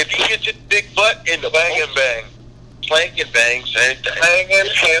 If he gets his big butt in the bang and bang, clank and bangs and bang and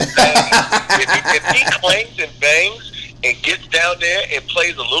bang. If he clanks and bangs and gets down there and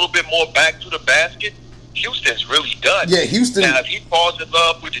plays a little bit more back to the basket, Houston's really done. Yeah, Houston. Now, if he falls in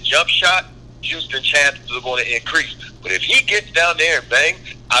love with the jump shot, Houston's chances are going to increase. But if he gets down there and bang,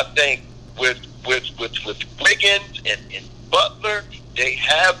 I think with Wiggins and Butler, they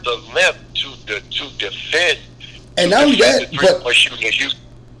have the length to defend. And not only that,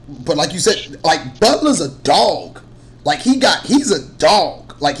 but like you said, like Butler's a dog. Like he's a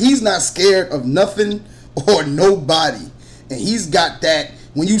dog. Like he's not scared of nothing or nobody. And he's got that.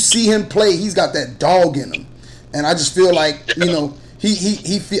 When you see him play, he's got that dog in him. And I just feel like, I think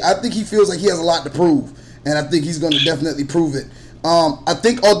he feels like he has a lot to prove. And I think he's going to definitely prove it. I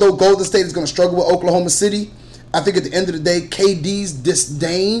think although Golden State is going to struggle with Oklahoma City, I think at the end of the day, KD's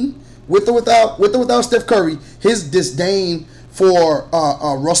disdain, with or without Steph Curry, his disdain for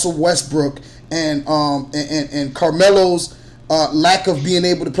Russell Westbrook and Carmelo's lack of being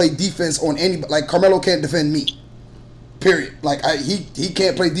able to play defense on anybody. Like, Carmelo can't defend me. Period. Like, he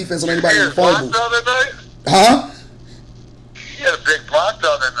can't play defense on anybody in the phone booth. Huh? He had a big block the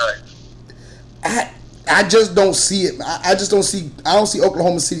other night. I just don't see it. I don't see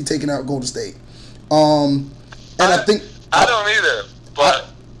Oklahoma City taking out Golden State. And I think I don't either. But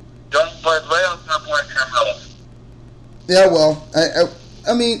Leon's not playing Carmelo. Yeah, well,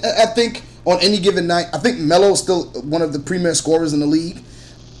 I mean, I think on any given night, I think Melo's still one of the premier scorers in the league.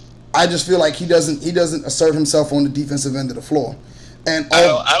 I just feel like he doesn't assert himself on the defensive end of the floor. And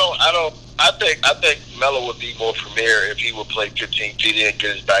I think Melo would be more premier if he would play 15 feet in,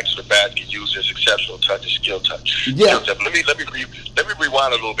 get his back to the basket, use his exceptional touch, his skill touch. Yeah. Let me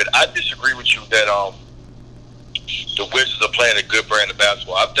rewind a little bit. I disagree with you that the Wizards are playing a good brand of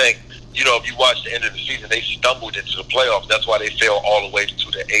basketball. I think, if you watch the end of the season, they stumbled into the playoffs. That's why they fell all the way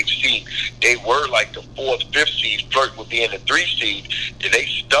to the 8th seed. They were like the 4th, 5th seed, flirt with being the 3rd seed. Then they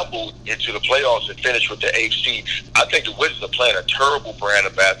stumbled into the playoffs and finished with the 8th seed. I think the Wizards are playing a terrible brand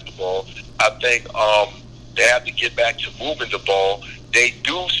of basketball. I think they have to get back to moving the ball. They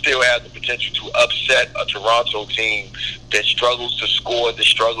do still have the potential to upset a Toronto team that struggles to score, that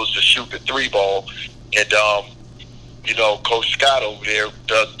struggles to shoot the 3 ball. And, Coach Scott over there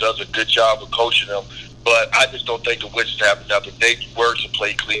does a good job of coaching them. But I just don't think the Wizards have enough. If they were to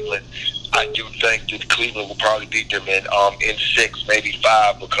play Cleveland, I do think that Cleveland will probably beat them in 6, maybe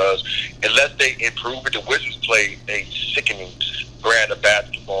 5, because unless they improve it, the Wizards play a sickening brand of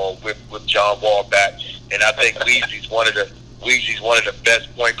basketball with John Wall back. And I think Weezy's one of the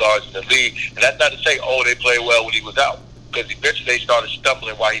best point guards in the league. And that's not to say, they played well when he was out, because eventually they started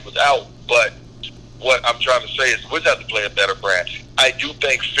stumbling while he was out. But what I'm trying to say is the Wizards have to play a better brand. I do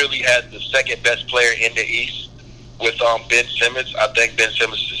think Philly has the second best player in the East with Ben Simmons. I think Ben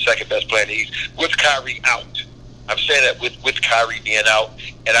Simmons is the second best player in the East with Kyrie out. I'm saying that with Kyrie being out,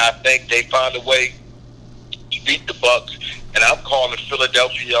 and I think they find a way to beat the Bucks. And I'm calling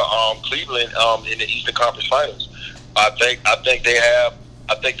Philadelphia, Cleveland in the Eastern Conference Finals. I think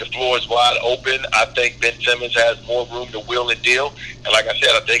the floor is wide open. I think Ben Simmons has more room to wheel and deal. And like I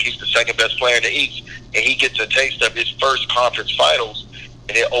said, I think he's the second best player in the East. And he gets a taste of his first conference finals,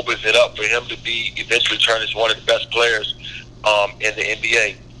 and it opens it up for him to be eventually turned as one of the best players in the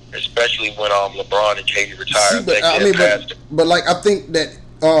NBA, especially when LeBron and KD retire. But I think that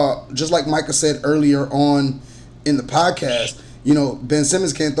just like Micah said earlier on in the podcast, Ben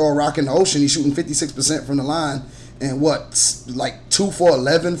Simmons can't throw a rock in the ocean. He's shooting 56% from the line. And 2 for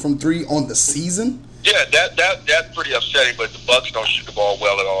 11 from 3 on the season? Yeah, that's pretty upsetting. But the Bucks don't shoot the ball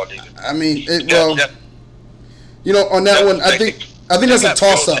well at all either. I mean, on that one, I think that's a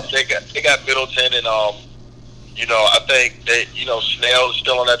toss up. They got Middleton, and I think they, Snell is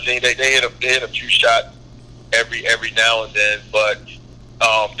still on that team. They hit a few shots every now and then, but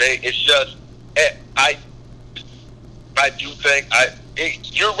I do think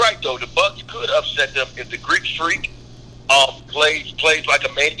you're right though. The Bucks could upset them if the Greek Freak plays like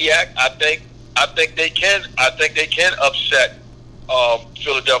a maniac. I think they can. I think they can upset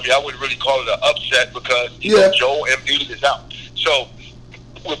Philadelphia. I wouldn't really call it an upset because Joel Embiid is out. So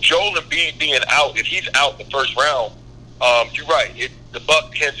with Joel Embiid being out, if he's out the first round, you're right. The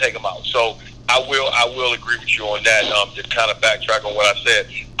Bucks can take him out. So I will agree with you on that. To kind of backtrack on what I said,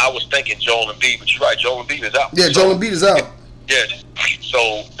 I was thinking Joel Embiid, but you're right. Joel Embiid is out. Yeah, Joel Embiid is out. Yeah,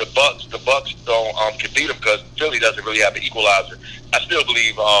 So the Bucks don't can beat them because Philly doesn't really have an equalizer. I still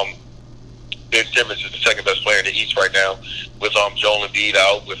believe Ben Simmons is the second best player in the East right now, with Joel Embiid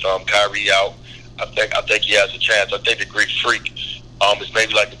out, with Kyrie out. I think he has a chance. I think the Greek Freak is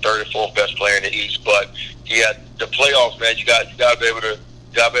maybe like the third or fourth best player in the East. But the playoffs, man. You got to be able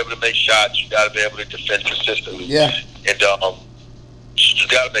to make shots. You got to be able to defend consistently. Yeah. And you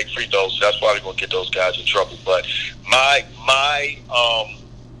got to make free throws. So that's why they're gonna get those guys in trouble. But my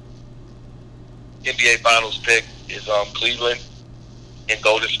NBA Finals pick is Cleveland and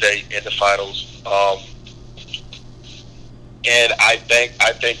Golden State in the finals. And I think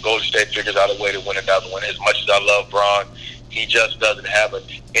Golden State figures out a way to win another one. As much as I love Bron, he just doesn't have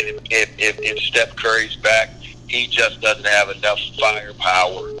if Steph Curry's back, he just doesn't have enough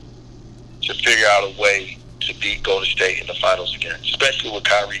firepower to figure out a way to beat Golden State in the finals again, especially with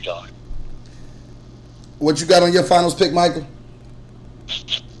Kyrie gone. What you got on your finals pick, Michael?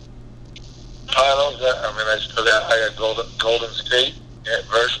 Finals, I got Golden State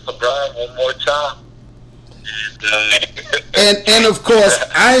versus LeBron one more time. And of course,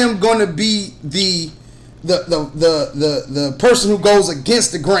 I am going to be the person who goes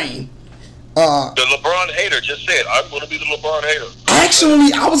against the grain. The LeBron hater just said, I'm going to be the LeBron hater.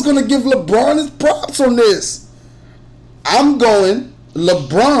 Actually, I was going to give LeBron his props on this. I'm going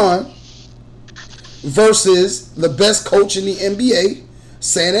LeBron versus the best coach in the NBA,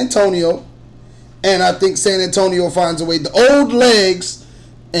 San Antonio. And I think San Antonio finds a way. The old legs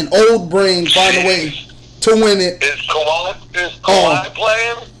and old brain find a way to win it. Is Kawhi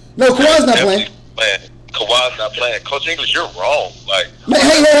playing? No, Kawhi's not playing. Kawhi's not playing. Coach English, you're wrong. Like, man,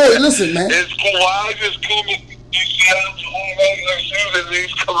 hey, listen, man. Is Kawhi just coming? You see how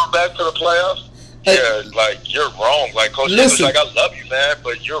he's coming back to the playoffs? Hey, yeah, like, you're wrong. Like, Coach listen, English, like, I love you, man,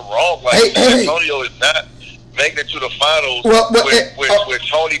 but you're wrong. Like, hey, Antonio is not making it to the finals with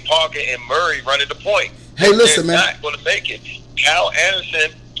Tony Parker and Murray running the point. Hey, listen, They're man. not going to make it. Kyle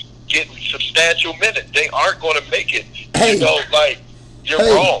Anderson getting substantial minutes. They aren't going to make it. Hey, you're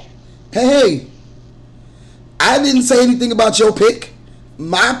wrong. Hey, I didn't say anything about your pick.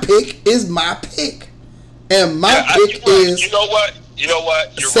 My pick is my pick. And my pick is... You know what?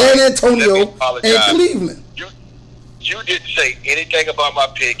 You're San right. Antonio and Cleveland. You didn't say anything about my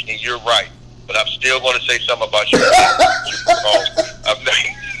pick, and you're right. But I'm still going to say something about your pick.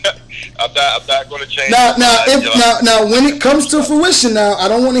 I'm not going to change. Now, when it comes to fruition, now I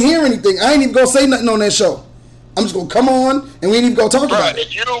don't want to hear anything. I ain't even gonna say nothing on that show. I'm just gonna come on and we ain't even gonna talk about it.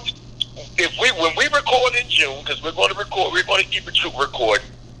 When we record in June, because we're going to keep it true. Recording.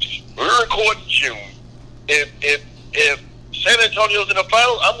 We're recording June. If San Antonio's in the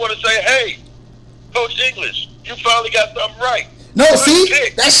finals, I'm going to say, hey, Coach English, you finally got something right. No, see,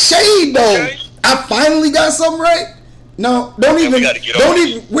 that's shade though. Okay? I finally got something right. No, we're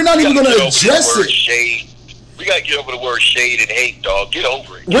not even going to address it. Shade. We got to get over the word shade and hate, dog. Get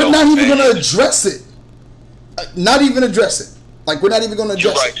over it. We're not even going to address it. Not even address it. Like, we're not even going to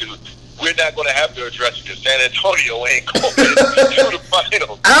address it. You're right, dude. We're not going to have to address it because San Antonio ain't going to the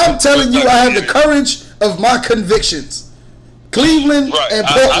finals. I'm telling you, I have the courage of my convictions. Cleveland and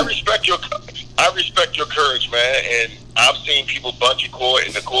Portland. I respect your courage, man. And I've seen people bungee cord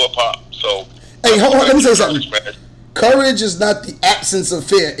and the cord pop. So, hey, hold on. Let me say something. Man. Courage is not the absence of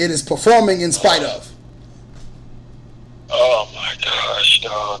fear. It is performing in spite of. Oh, my gosh,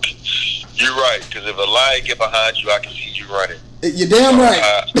 dog. You're right. Because if a lion get behind you, I can see you running. You're damn right.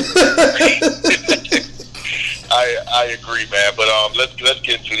 I agree, man. But let's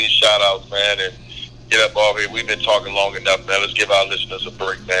get into these shout-outs, man, and get up off here. We've been talking long enough, man. Let's give our listeners a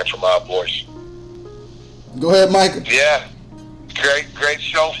break, man, from our voice. Go ahead, Michael. Yeah. Great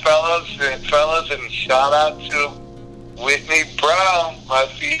show, fellas, and shout-out to Whitney Brown, my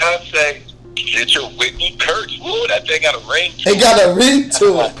fiance. Get your Whitney Kurtz. Ooh, that thing got a ring to it. It got a ring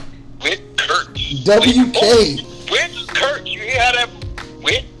to it. Whit Kurtz. WK. Whit Kurtz. You hear how that?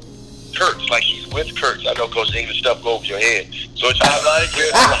 Whit Kurtz. Like he's with Kurtz. I know Coach English stuff go over your head. So it's not like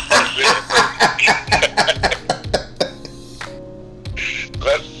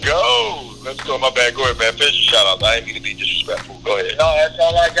Let's go. My bad. Go ahead, man. Finish your shout out. I ain't mean to be disrespectful. Go ahead. No, that's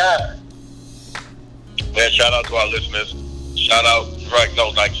all I got. Man, shout out to our listeners. Shout out,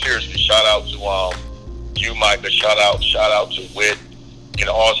 seriously, shout out to you, Micah. Shout out to Whit in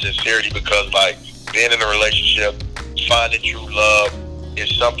all sincerity, because like being in a relationship, finding true love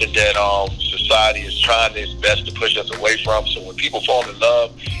is something that society is trying its best to push us away from. So when people fall in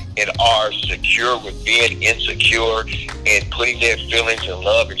love and are secure with being insecure and putting their feelings and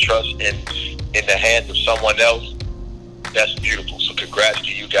love and trust in the hands of someone else, that's beautiful. So congrats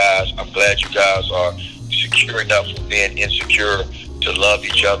to you guys. I'm glad you guys are secure enough from being insecure to love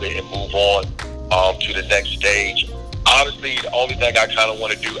each other and move on to the next stage. Honestly, the only thing I kind of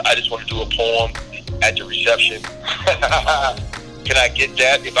want to do, I just want to do a poem at the reception. Can I get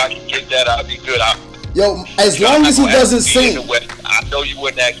that? If I can get that, I'll be good. Yo, as long as he doesn't sing. I know you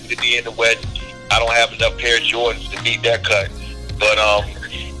wouldn't ask me to be in the wedding. I don't have enough pair of Jordans to meet that cut. But,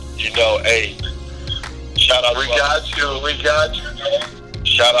 hey, shout out. We got you.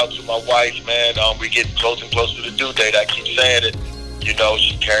 Shout out to my wife, man. We getting closer and closer to the due date. I keep saying it. She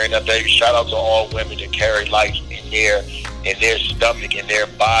carrying that baby. Shout out to all women that carry life in their stomach, in their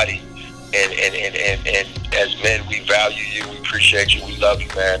body. And as men, we value you, we appreciate you, we love you,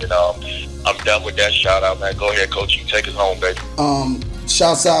 man. And I'm done with that shout out, man. Go ahead, Coach. You take us home, baby.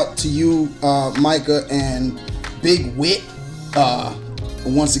 Shouts out to you, Micah, and Big Wit.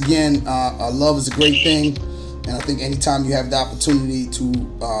 Once again, love is a great thing, and I think anytime you have the opportunity to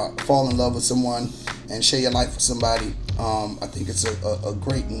fall in love with someone and share your life with somebody, I think it's a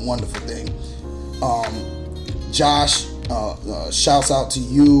great and wonderful thing. Josh, shouts out to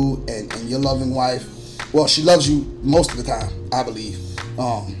you and your loving wife. Well, she loves you most of the time, I believe.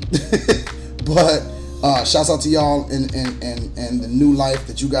 But shouts out to y'all and the new life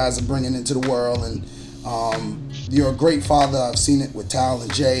that you guys are bringing into the world. And you're a great father. I've seen it with Tal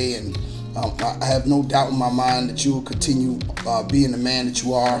and Jay, and I have no doubt in my mind that you will continue being the man that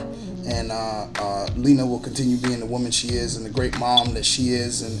you are. And Lena will continue being the woman she is and the great mom that she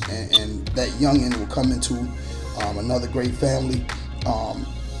is, and that youngin will come into another great family.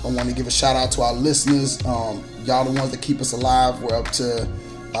 I want to give a shout out to our listeners. Y'all the ones that keep us alive. We're up to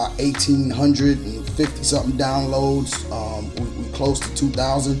 1,850 something downloads. We close to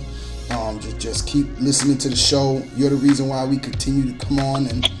 2,000. Just keep listening to the show. You're the reason why we continue to come on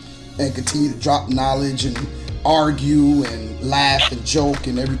and continue to drop knowledge and argue and laugh and joke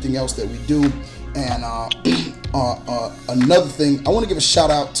and everything else that we do. And another thing, I want to give a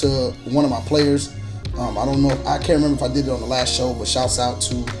shout out to one of my players. I don't know, I can't remember if I did it on the last show, but shouts out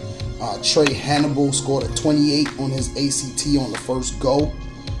to Trey Hannibal. Scored a 28 on his ACT on the first go.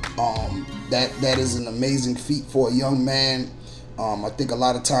 That is an amazing feat for a young man. I think a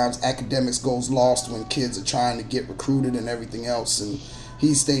lot of times academics goes lost when kids are trying to get recruited and everything else, and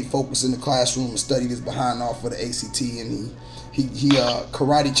he stayed focused in the classroom and studied his behind off for the ACT, and he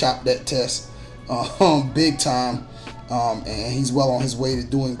karate chopped that test big time, and he's well on his way to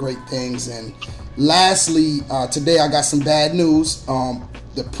doing great things. And lastly, today I got some bad news.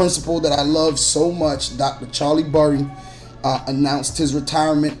 The principal that I love so much, Dr. Charlie Burry, announced his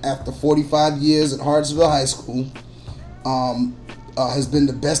retirement after 45 years at Hartsville High School. Has been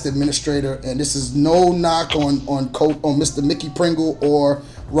the best administrator, and this is no knock on Mr. Mickey Pringle or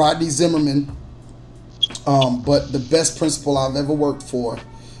Rodney Zimmerman, but the best principal I've ever worked for.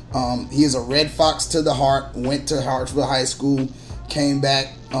 He is a Red Fox to the heart. Went to Hartsville High School, came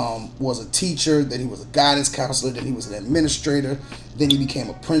back, was a teacher, then he was a guidance counselor, then he was an administrator, then he became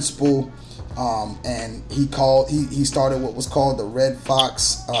a principal, and he started what was called the Red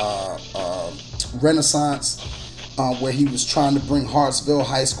Fox Renaissance, where he was trying to bring Hartsville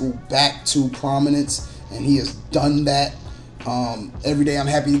High School back to prominence, and he has done that. Every day I'm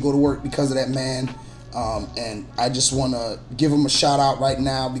happy to go to work because of that man, and I just want to give him a shout out right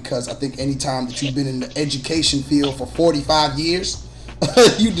now, because I think anytime that you've been in the education field for 45 years,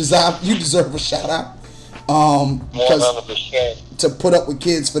 you deserve a shout out. Because 100%. To put up with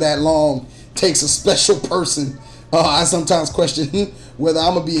kids for that long takes a special person. I sometimes question whether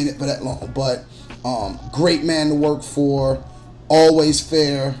I'm gonna be in it for that long, but great man to work for, always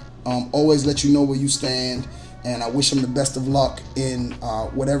fair, always let you know where you stand, and I wish him the best of luck in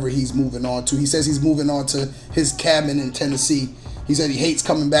whatever he's moving on to. He says he's moving on to his cabin in Tennessee. He said he hates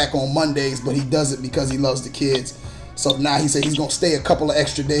coming back on Mondays, but he does it because he loves the kids. So now he said he's going to stay a couple of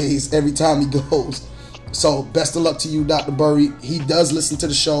extra days every time he goes. So best of luck to you, Dr. Burry. He does listen to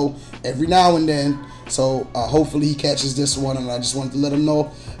the show every now and then, so hopefully he catches this one, and I just wanted to let him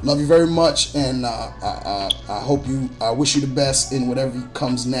know, love you very much, and I wish you the best in whatever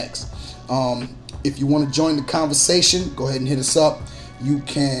comes next. If you want to join the conversation, go ahead and hit us up. You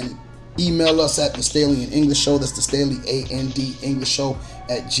can email us at the Staley and English Show. That's the Staley AND English Show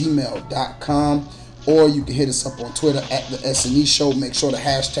at gmail.com, or you can hit us up on Twitter at the S&E Show. Make sure to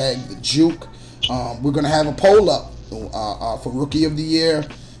hashtag the Juke. We're gonna have a poll up for Rookie of the Year.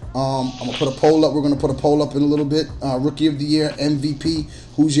 I'm gonna put a poll up. We're gonna put a poll up in a little bit. Rookie of the Year, MVP.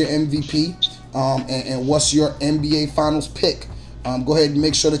 Who's your MVP? And what's your NBA Finals pick? Go ahead and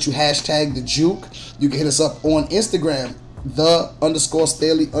make sure that you hashtag the Juke. You can hit us up on Instagram,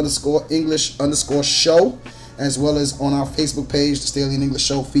 _Staley_English_Show, as well as on our Facebook page, the Staley and English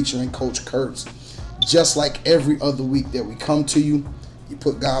Show, featuring Coach Kurtz. just like every other week that we come to you. You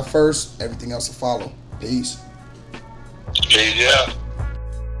put God first, everything else will follow. Peace. Yeah.